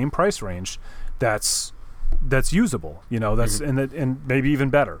in the same price range that's usable. You know, that's and maybe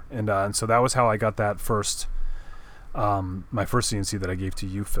even better. And so that was how I got that first. My first CNC that I gave to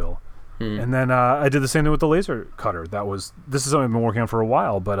you, Phil. And then I did the same thing with the laser cutter. This is something I've been working on for a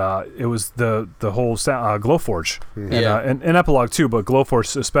while, but it was the whole Glowforge and Epilog too, but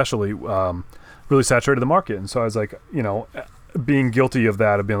Glowforge especially really saturated the market. And so I was like, you know, being guilty of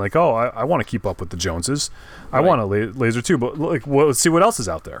that, of being like, oh, I want to keep up with the Joneses. I want a laser too, but like, well, let's see what else is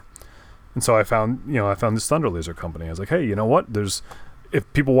out there. And so I found this Thunder Laser company. I was like, hey, you know what? If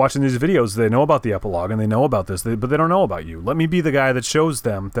people watching these videos, they know about the Epilog and they know about this, but they don't know about you. Let me be the guy that shows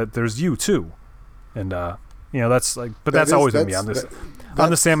them that there's you too. And you know, that's like, but that's always been me. I'm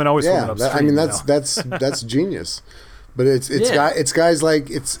the salmon always swimming upstream. I mean, that's genius. But it's guys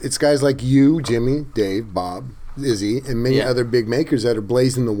like you, Jimmy, Dave, Bob, Izzy, and many other big makers that are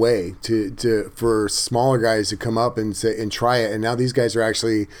blazing the way for smaller guys to come up and say and try it. And now these guys are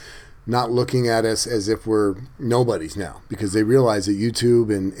actually not looking at us as if we're nobodies now, because they realize that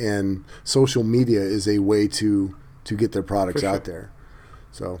YouTube and social media is a way to get their products out there.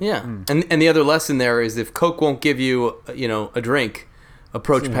 So and the other lesson there is, if Coke won't give you a drink,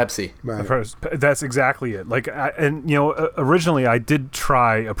 approach Pepsi. Right. That's exactly it. Like, originally I did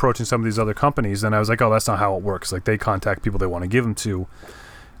try approaching some of these other companies, and I was like, oh, that's not how it works. Like, they contact people they want to give them to.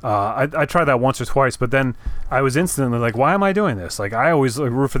 I tried that once or twice, but then I was instantly like, why am I doing this? Like, I always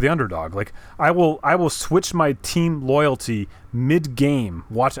root for the underdog. Like, I will switch my team loyalty mid-game.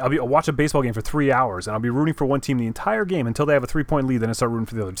 I'll watch a baseball game for 3 hours, and I'll be rooting for one team the entire game until they have a 3-point lead, then I start rooting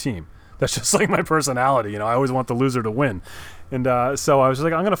for the other team. That's just like my personality. You know, I always want the loser to win. And so I was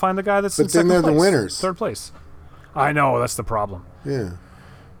like, I'm going to find the guy that's in second place. But then they're the winners. Third place. I know, that's the problem. Yeah.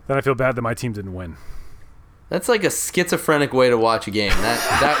 Then I feel bad that my team didn't win. That's like a schizophrenic way to watch a game.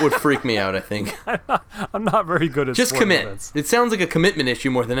 That would freak me out, I think. I'm not very good at just commit. Events. It sounds like a commitment issue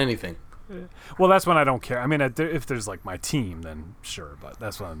more than anything. Well, that's when I don't care. I mean, if there's like my team, then sure. But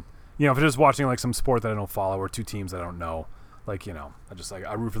that's when, if I'm just watching like some sport that I don't follow or two teams that I don't know, like,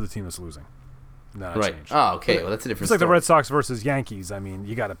 I root for the team that's losing. Then I change. Oh, okay. Well, that's a different It's like story. the Red Sox versus Yankees. I mean,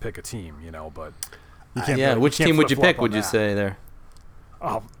 you got to pick a team, but you can't. Which team would you pick? Would you say there?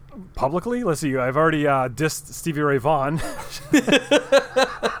 Oh. Publicly? Let's see. I've already dissed Stevie Ray Vaughan.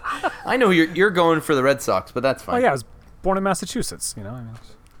 I know you're going for the Red Sox, but that's fine. Oh yeah, I was born in Massachusetts.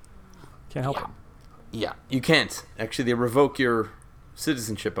 Can't help it. Yeah, you can't. Actually, they revoke your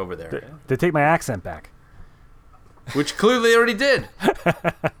citizenship over there. They take my accent back, which clearly they already did.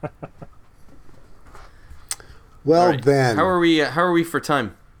 Well, right. Then, how are we for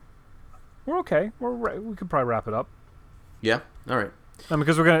time? We're okay. We could probably wrap it up. Yeah. All right.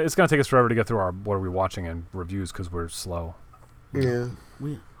 Because it's gonna take us forever to get through our what are we watching and reviews because we're slow. Yeah,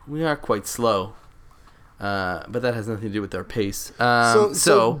 we are quite slow, but that has nothing to do with our pace.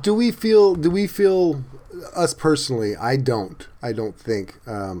 So do we feel us personally? I don't think,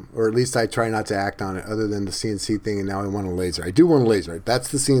 or at least I try not to act on it. Other than the CNC thing, and now I want a laser. I do want a laser. That's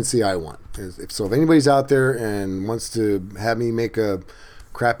the CNC I want. If anybody's out there and wants to have me make a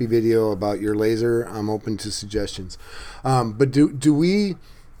crappy video about your laser, I'm open to suggestions. But do we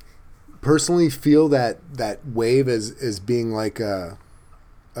personally feel that wave as being like a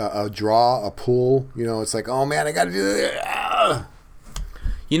draw, a pull? It's like, oh man, I got to do this.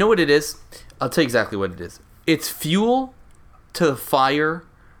 You know what it is? I'll tell you exactly what it is. It's fuel to the fire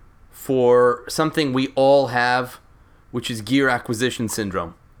for something we all have, which is gear acquisition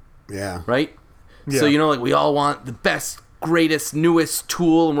syndrome. Yeah. Right? Yeah. So, like, we all want the best, greatest, newest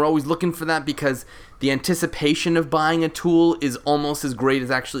tool, and we're always looking for that because the anticipation of buying a tool is almost as great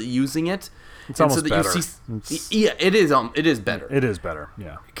as actually using it. It's almost better. It is. It is better. It is better.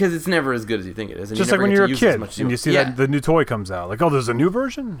 Yeah. Because it's never as good as you think it is. And just like when you're a kid and you see that the new toy comes out, like, oh, there's a new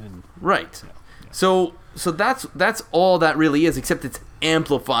version. Right. So that's all that really is, except it's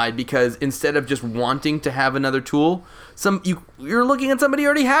amplified because instead of just wanting to have another tool, you're looking at somebody who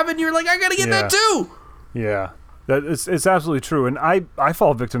already have it and you're like, I gotta get that too. Yeah. It's absolutely true, and I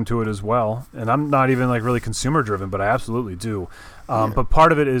fall victim to it as well. And I'm not even like really consumer driven, but I absolutely do. But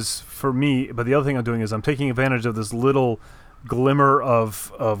part of it is for me. But the other thing I'm doing is I'm taking advantage of this little glimmer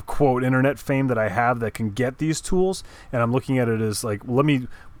of quote internet fame that I have that can get these tools, and I'm looking at it as like,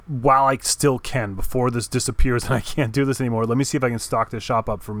 while I still can, before this disappears and I can't do this anymore, let me see if I can stock this shop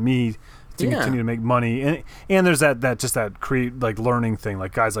up for me to continue to make money. And there's that create like learning thing.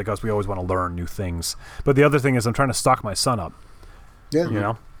 Like guys like us, we always want to learn new things. But the other thing is I'm trying to stock my son up. Yeah. You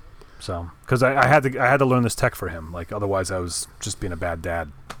know? So, because I had to learn this tech for him. Like otherwise I was just being a bad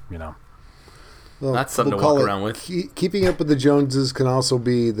dad, you know. Well, that's something to walk around with. Keeping up with the Joneses can also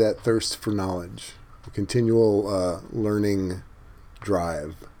be that thirst for knowledge, a continual learning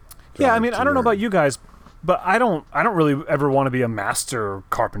drive. Yeah, I mean, I don't know about you guys, but I don't really ever want to be a master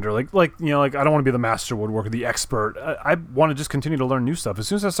carpenter. Like you know, like I don't want to be the master woodworker, the expert. I want to just continue to learn new stuff. As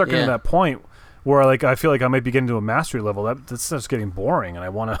soon as I start getting to that point where like I feel like I might be getting to a mastery level, that starts getting boring, and I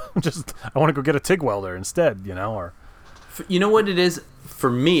want to go get a TIG welder instead, you know, or you know what it is for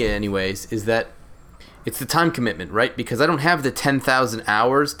me anyways is that it's the time commitment, right? Because I don't have the 10,000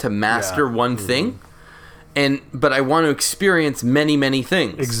 hours to master one thing. But I want to experience many, many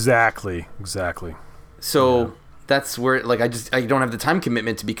things. Exactly. So that's where, like, I don't have the time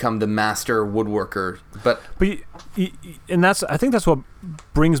commitment to become the master woodworker. But and I think that's what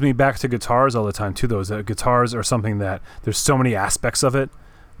brings me back to guitars all the time too. Though, is that guitars are something that there's so many aspects of it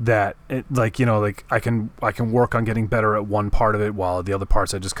that I can work on getting better at one part of it while the other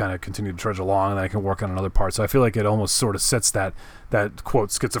parts I just kind of continue to trudge along, and then I can work on another part. So I feel like it almost sort of sets that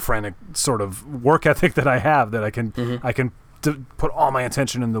quote schizophrenic sort of work ethic that I have, that I can put all my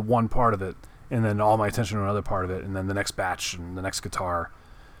attention into one part of it, and then all my attention on another part of it, and then the next batch and the next guitar.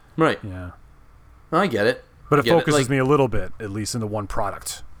 Right. Yeah. I get it. But it focuses me a little bit, at least, into one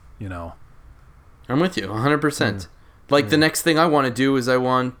product. You know. I'm with you, 100%. Like the next thing I want to do is I'd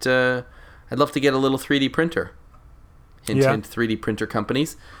love to get a little 3D printer. Hint, 3D printer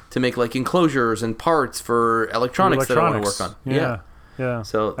companies to make like enclosures and parts for electronics that I want to work on. Yeah.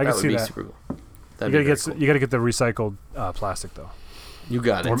 So I that can would see be that. super cool. You gotta get the recycled plastic though. You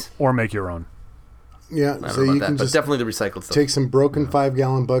got it. Or make your own. Yeah, so you can just definitely the recycled stuff. Take some broken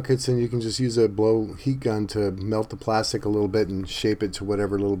 5-gallon buckets and you can just use a blow heat gun to melt the plastic a little bit and shape it to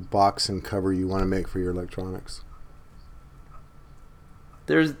whatever little box and cover you want to make for your electronics.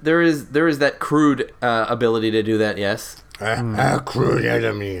 There is that crude ability to do that. Yes. Crude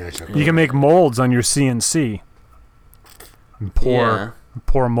enemy. You can make molds on your CNC. And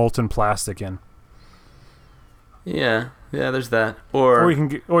pour molten plastic in. Yeah. There's that. Or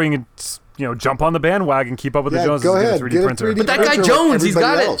you can jump on the bandwagon, keep up with the Joneses. Go ahead, get a 3D printer. But that guy Jones, he's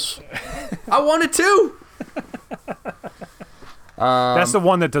got it. I want it too. That's the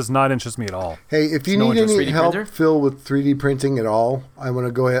one that does not interest me at all. Hey, if you need any help, Phil, with 3D printing at all, I want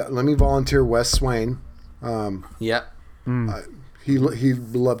to go ahead. Let me volunteer Wes Swain. He'd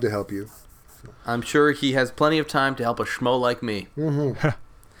love to help you. I'm sure he has plenty of time to help a schmo like me.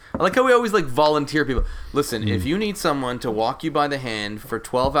 I like how we always volunteer people. Listen, if you need someone to walk you by the hand for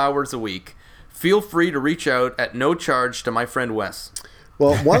 12 hours a week, feel free to reach out at no charge to my friend Wes.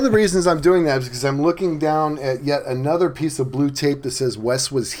 Well, one of the reasons I'm doing that is because I'm looking down at yet another piece of blue tape that says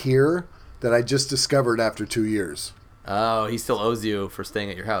Wes was here that I just discovered after 2 years. Oh, he still owes you for staying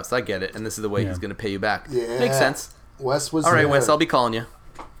at your house. I get it, and this is the way he's going to pay you back. Yeah. Makes sense. Wes was all right, there. Wes, I'll be calling you.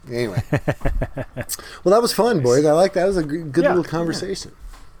 Anyway. Well, that was fun, boys. I like that. It was a good little conversation.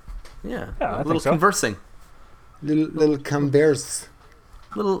 Yeah, a little conversing. Little converse.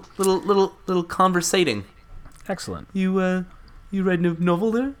 Little conversating. Excellent. You read a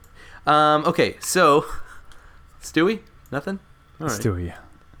novel there? Okay, so Stewie, nothing. All right. Stewie.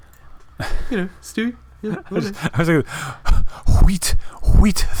 Stewie. Yeah, I was like, wheat.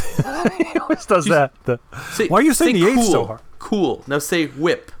 He always does that. Why are you saying the H so hard? Cool. Now say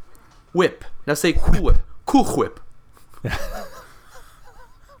whip. Now say cool whip. Cool whip.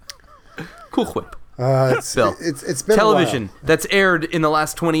 Cool whip. It's been television that's aired in the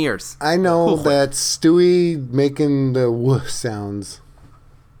last 20 years. I know cool that Stewie making the woof sounds.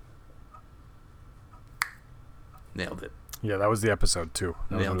 Nailed it. Yeah, that was the episode too.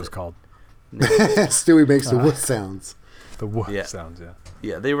 That was what it was called. Stewie makes the woof sounds. The woof sounds, yeah.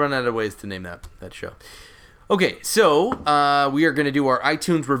 Yeah, they run out of ways to name that show. Okay, so we are going to do our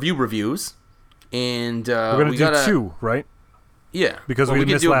iTunes reviews. And we're going to do 2, right? Yeah. Because we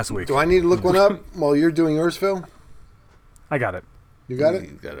missed last week. Do I need to look one up while you're doing yours, Phil? I got it. You got it?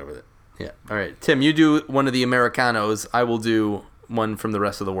 You got it over there. Yeah. All right, Tim, you do one of the Americanos. I will do one from the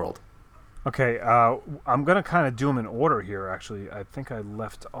rest of the world. Okay, I'm going to kind of do them in order here, actually. I think I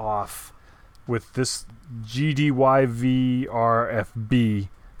left off with this GDYVRFB.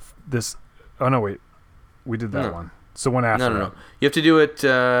 This... Oh, no, wait. We did that one. So one after No. You have to do it...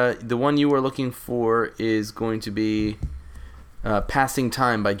 the one you were looking for is going to be Passing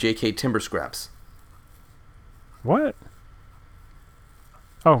Time by J.K. Timberscraps. What?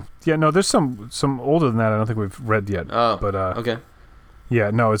 Oh, yeah, no, there's some older than that I don't think we've read yet. Oh, but, okay. Yeah,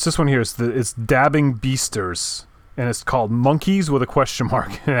 no, it's this one here. It's Dabbing Beasters, and it's called Monkeys with a question mark.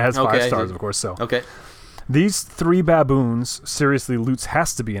 And it has 5 stars, of course. So okay. These 3 baboons, seriously, Lutz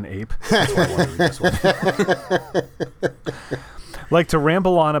has to be an ape. That's why I want to read this one. Like to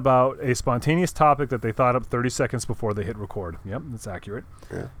ramble on about a spontaneous topic that they thought up 30 seconds before they hit record. Yep, that's accurate.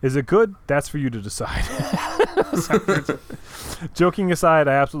 Yeah. Is it good? That's for you to decide. Joking aside,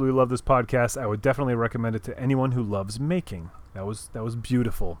 I absolutely love this podcast. I would definitely recommend it to anyone who loves making. That was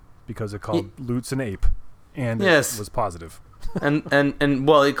beautiful because it called Lutz an ape, and it was positive. and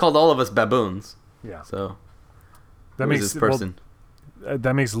well, it called all of us baboons. Yeah. So that makes this person.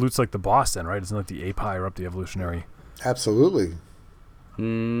 That makes Lutz like the boss, then, right? Isn't like the ape higher up the evolutionary? Absolutely.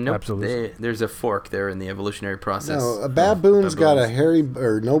 Nope. Absolutely. There's a fork there in the evolutionary process. No, a baboon's got a hairy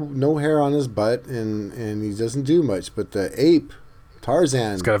or no hair on his butt, and he doesn't do much. But the ape,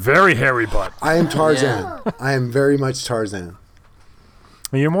 Tarzan, he's got a very hairy butt. I am Tarzan. Yeah. I am very much Tarzan.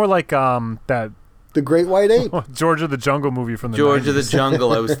 You're more like that. The Great White Ape. George of the Jungle movie from the George 90s. of the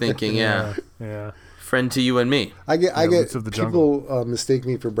Jungle. I was thinking, yeah. Friend to you and me. I get people mistake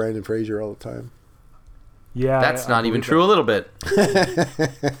me for Brandon Fraser all the time. Yeah, that's not even true. A little bit.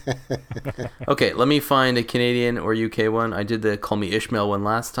 Okay, let me find a Canadian or UK one. I did the Call Me Ishmael one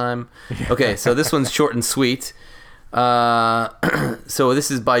last time. Okay, so this one's short and sweet. So this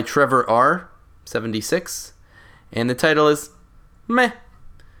is by Trevor R. 76, and the title is Meh,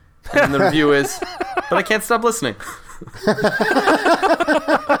 and the review is, but I can't stop listening.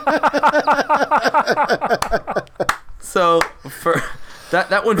 So for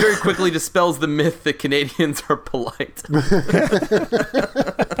that one very quickly dispels the myth that Canadians are polite.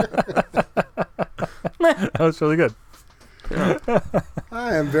 That was really good.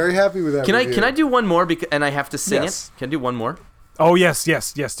 I am very happy with that. Can I do one more? And I have to sing it. Can I do one more? Oh yes,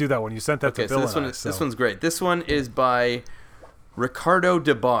 do that one. You sent that to Bill. So this one's great. This one is by Ricardo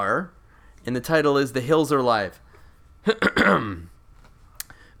DeBar, and the title is "The Hills Are Live."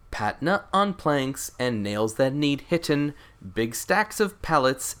 Patna on planks and nails that need hittin', big stacks of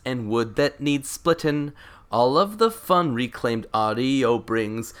pallets and wood that needs splittin'. All of the fun reclaimed audio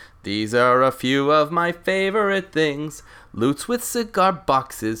brings. These are a few of my favorite things. Lutz with cigar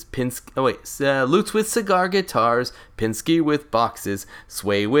boxes, Lutz with cigar guitars, Pinsky with boxes,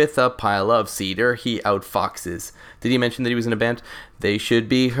 Sway with a pile of cedar he outfoxes. Did he mention that he was in a band? They should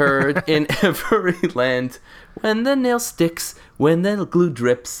be heard in every land. When the nail sticks, when the glue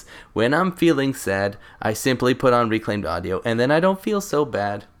drips, when I'm feeling sad, I simply put on reclaimed audio, and then I don't feel so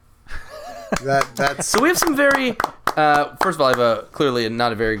bad. That's So we have some very... first of all, I have clearly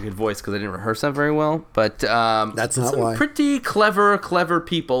not a very good voice because I didn't rehearse that very well, but that's not some why. Pretty clever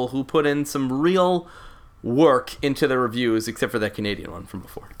people who put in some real work into the reviews, except for that Canadian one from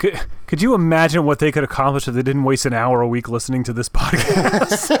before. Could you imagine what they could accomplish if they didn't waste an hour a week listening to this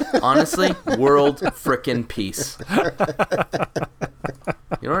podcast? Honestly, world frickin' peace.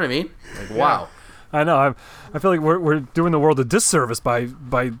 You know what I mean? Like, wow. I know. I feel like we're doing the world a disservice by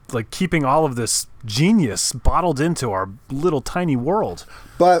like keeping all of this genius bottled into our little tiny world.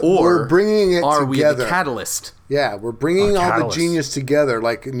 But we're bringing it together. Are we the catalyst? Yeah, we're bringing all the genius together,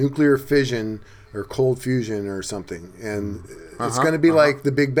 like nuclear fission or cold fusion or something, and it's going to be like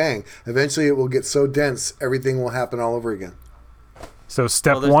the Big Bang. Eventually, it will get so dense, everything will happen all over again. So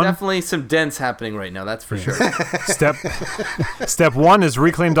step there's one, definitely some dents happening right now. That's for sure. Step 1 is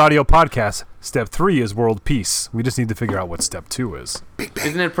reclaimed audio podcast. Step 3 is world peace. We just need to figure out what step 2 is. Big Bang.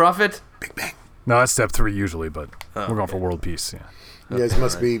 Isn't it profit? Big Bang. No, that's step 3 usually, but we're going for world peace. Yeah. You guys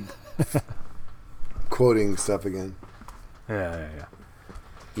must be quoting stuff again. Yeah.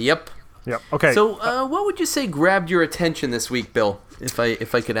 Yep. Okay. So, what would you say grabbed your attention this week, Bill? If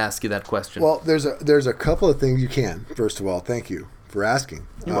I could ask you that question. Well, there's a couple of things you can. First of all, thank you for asking.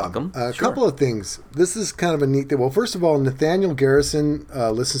 You're welcome. A couple of things. This is kind of a neat thing. Well, first of all, Nathaniel Garrison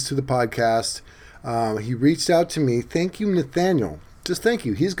listens to the podcast. He reached out to me. Thank you, Nathaniel. Just thank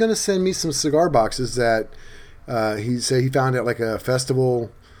you. He's going to send me some cigar boxes that he said he found at like a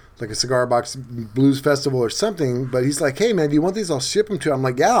festival, like a cigar box blues festival or something. But he's like, hey, man, do you want these? I'll ship them to you. I'm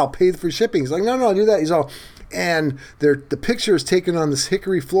like, yeah, I'll pay for shipping. He's like, no, do that. He's all, And the picture is taken on this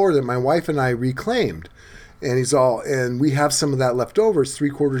hickory floor that my wife and I reclaimed. And and we have some of that left over. It's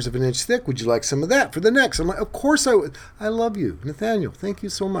 3/4 of an inch thick. Would you like some of that for the next? I'm like, of course I would. I love you, Nathaniel. Thank you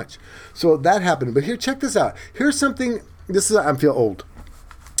so much. So that happened. But here, check this out. Here's something. I feel old.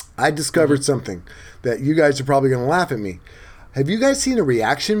 I discovered something that you guys are probably going to laugh at me. Have you guys seen a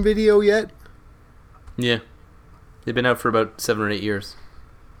reaction video yet? Yeah. They've been out for about 7 or 8 years.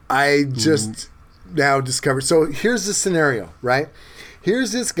 I just now discovered. So here's the scenario, right?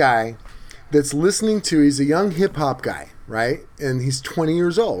 Here's this guy that's listening to, he's a young hip hop guy, right? And he's 20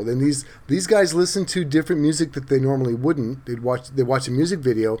 years old. And these guys listen to different music that they normally wouldn't. They'd watch a music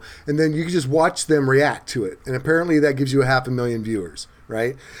video, and then you can just watch them react to it. And apparently that gives you 500,000 viewers,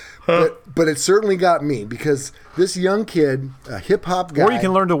 right? But it certainly got me, because this young kid, a hip hop guy. Or you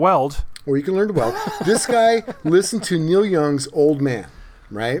can learn to weld. This guy listened to Neil Young's Old Man,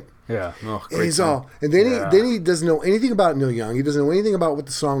 right? Yeah. Oh, And then he doesn't know anything about Neil Young. He doesn't know anything about what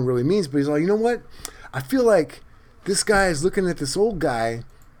the song really means. But he's like, you know what? I feel like this guy is looking at this old guy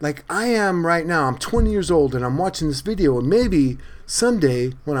like I am right now. I'm 20 years old and I'm watching this video. And maybe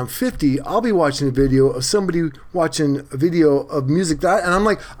someday when I'm 50, I'll be watching a video of somebody watching a video of music and I'm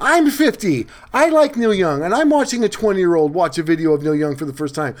like, I'm 50. I like Neil Young. And I'm watching a 20-year-old watch a video of Neil Young for the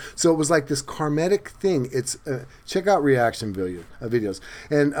first time. So it was like this karmatic thing. It's check out reaction videos.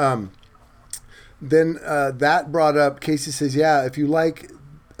 And then that brought up, Casey says, yeah, if you like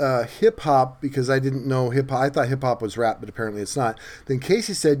hip hop, because I didn't know hip hop. I thought hip hop was rap, but apparently it's not. Then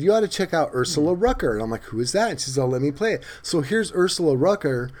Casey said, you ought to check out Ursula Rucker. And I'm like, who is that? And she says, oh, let me play it. So here's Ursula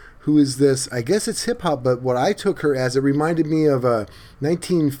Rucker, who is this, I guess it's hip hop, but what I took her as, it reminded me of a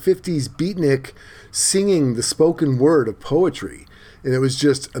 1950s beatnik singing the spoken word of poetry. And it was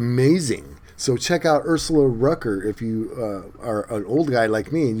just amazing. So check out Ursula Rucker if you are an old guy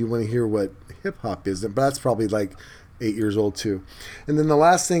like me and you want to hear what hip hop is. But that's probably like 8 years old too. And then the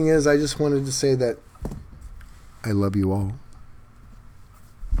last thing is, I just wanted to say that I love you all.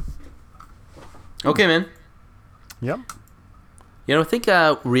 Okay, man. Yep. You know, I think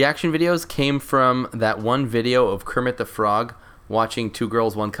reaction videos came from that one video of Kermit the Frog watching Two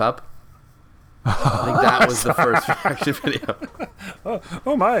Girls, One Cup. I think that was the first reaction video.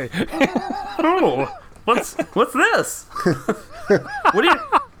 Oh my. Oh, what's this? What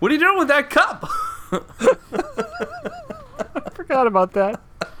are you doing with that cup? I forgot about that.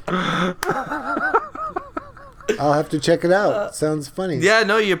 I'll have to check it out. Sounds funny. Yeah,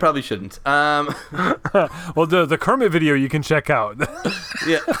 no, you probably shouldn't. Well, the Kermit video you can check out.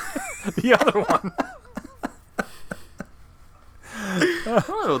 Yeah. The other one.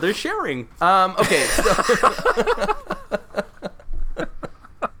 Oh, they're sharing. Okay. So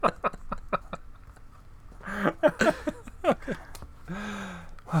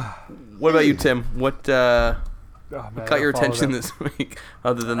what about you, Tim? What caught your attention this week,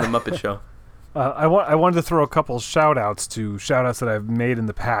 other than the Muppet Show? I wanted to throw a couple shout-outs to shout-outs that I've made in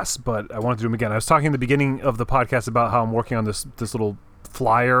the past, but I wanted to do them again. I was talking in the beginning of the podcast about how I'm working on this little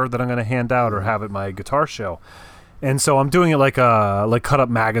flyer that I'm going to hand out or have at my guitar show. And so I'm doing it like cut up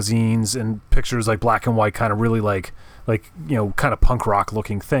magazines and pictures, like black and white, kind of really like kind of punk rock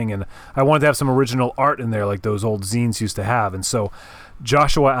looking thing. And I wanted to have some original art in there, like those old zines used to have. And so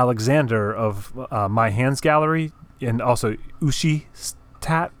Joshua Alexander of My Hands Gallery, and also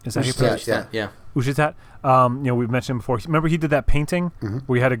Ushitat, is that how you pronounce it? Yeah. Ushitat. We've mentioned him before. Remember he did that painting where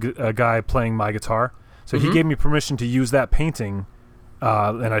we had a guy playing my guitar. So he gave me permission to use that painting.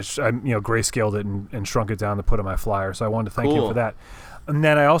 And I grayscaled it and shrunk it down to put on my flyer. So I wanted to thank him for that. And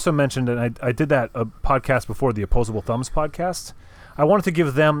then I also mentioned, and I did that a podcast before, the Opposable Thumbs podcast. I wanted to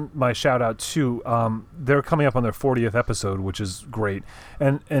give them my shout out too. They're coming up on their 40th episode, which is great.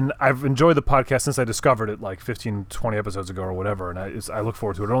 And I've enjoyed the podcast since I discovered it like 15, 20 episodes ago or whatever. And I look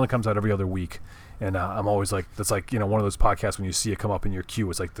forward to it. It only comes out every other week. And I'm always like, that's like, one of those podcasts when you see it come up in your queue,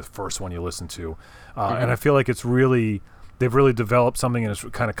 it's like the first one you listen to. And I feel like they've really developed something and it's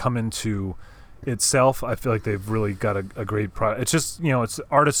kind of come into itself. I feel like they've really got a great product. It's just, it's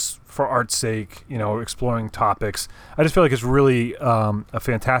artists for art's sake, exploring topics. I just feel like it's really a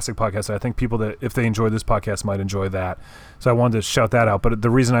fantastic podcast. I think people that, if they enjoy this podcast, might enjoy that. So I wanted to shout that out. But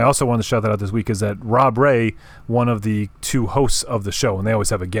the reason I also wanted to shout that out this week is that Rob Ray, one of the two hosts of the show, and they always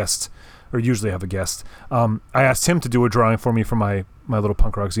have a guest, or usually have a guest, I asked him to do a drawing for me for my little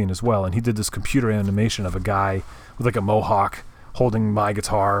punk rock zine as well. And he did this computer animation of a guy with like a mohawk holding my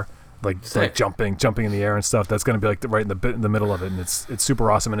guitar, like jumping in the air and stuff. That's going to be like right in the middle of it, and it's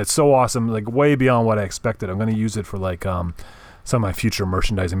super awesome. And it's so awesome, like way beyond what I expected. I'm going to use it for like some of my future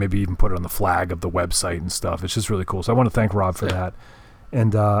merchandising, maybe even put it on the flag of the website and stuff. It's just really cool. So I want to thank Rob for that.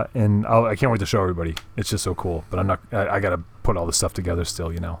 And I can't wait to show everybody. It's just so cool. But I got to put all this stuff together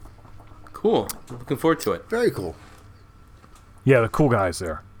still, Cool. Looking forward to it. Very cool. Yeah, the cool guys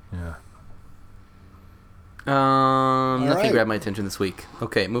there. Yeah. Nothing right. grabbed my attention this week.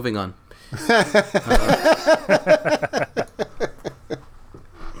 Okay, moving on.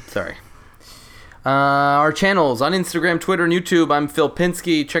 Sorry. Our channels on Instagram, Twitter, and YouTube. I'm Phil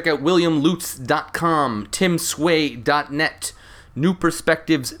Pinsky. Check out WilliamLutz.com, TimSway.net,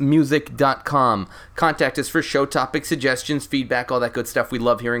 NewPerspectivesMusic.com. Contact us for show topic suggestions, feedback, all that good stuff. We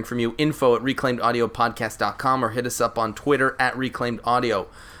love hearing from you. info@ReclaimedAudioPodcast.com or hit us up on Twitter @ReclaimedAudio.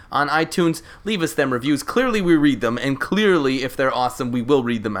 On iTunes, leave us them reviews. Clearly we read them, and clearly if they're awesome, we will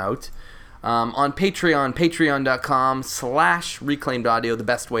read them out. On Patreon, patreon.com/reclaimedaudio, the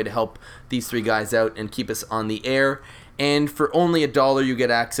best way to help these three guys out and keep us on the air. And for only $1, you get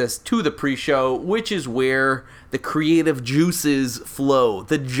access to the pre-show, which is where the creative juices flow.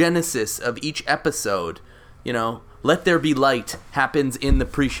 The genesis of each episode, Let There Be Light happens in the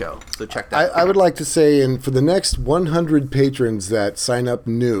pre-show. So check that out. I would like to say, and for the next 100 patrons that sign up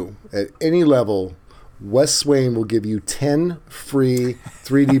new at any level, Wes Swain will give you 10 free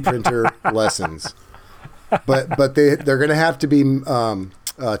 3D printer lessons. But they're going to have to be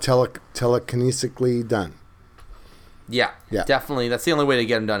telekinesically done. Yeah, definitely. That's the only way to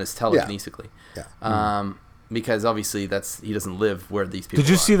get them done is telekinesically. Yeah. Because obviously he doesn't live where these people are.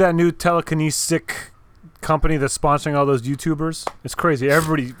 Did you see that new telekinesic company that's sponsoring all those YouTubers? It's crazy.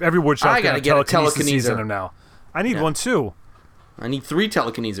 Every woodshop I gotta got get a telekinesis telekineser in them now. I need one too. I need 3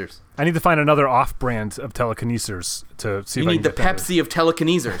 telekinesers. I need to find another off-brand of telekinesers to see if I can You need the get that Pepsi of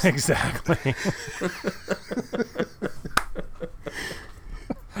telekinesers. Exactly.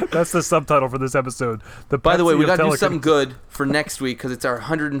 That's the subtitle for this episode. By the way, we got got to do something good for next week because it's our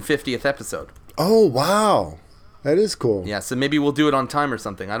 150th episode. Oh, wow. That is cool. Yeah, so maybe we'll do it on time or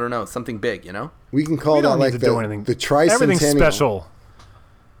something. I don't know. Something big, We can call We that don't need like to do anything. the tricentennial. Everything's special.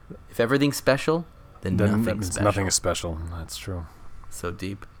 If everything's special, then Then that nothing's means special. nothing is special. That's true. So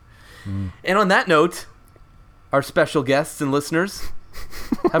deep. And on that note, our special guests and listeners,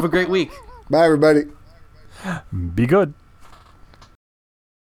 have a great week. Bye, everybody. Be good.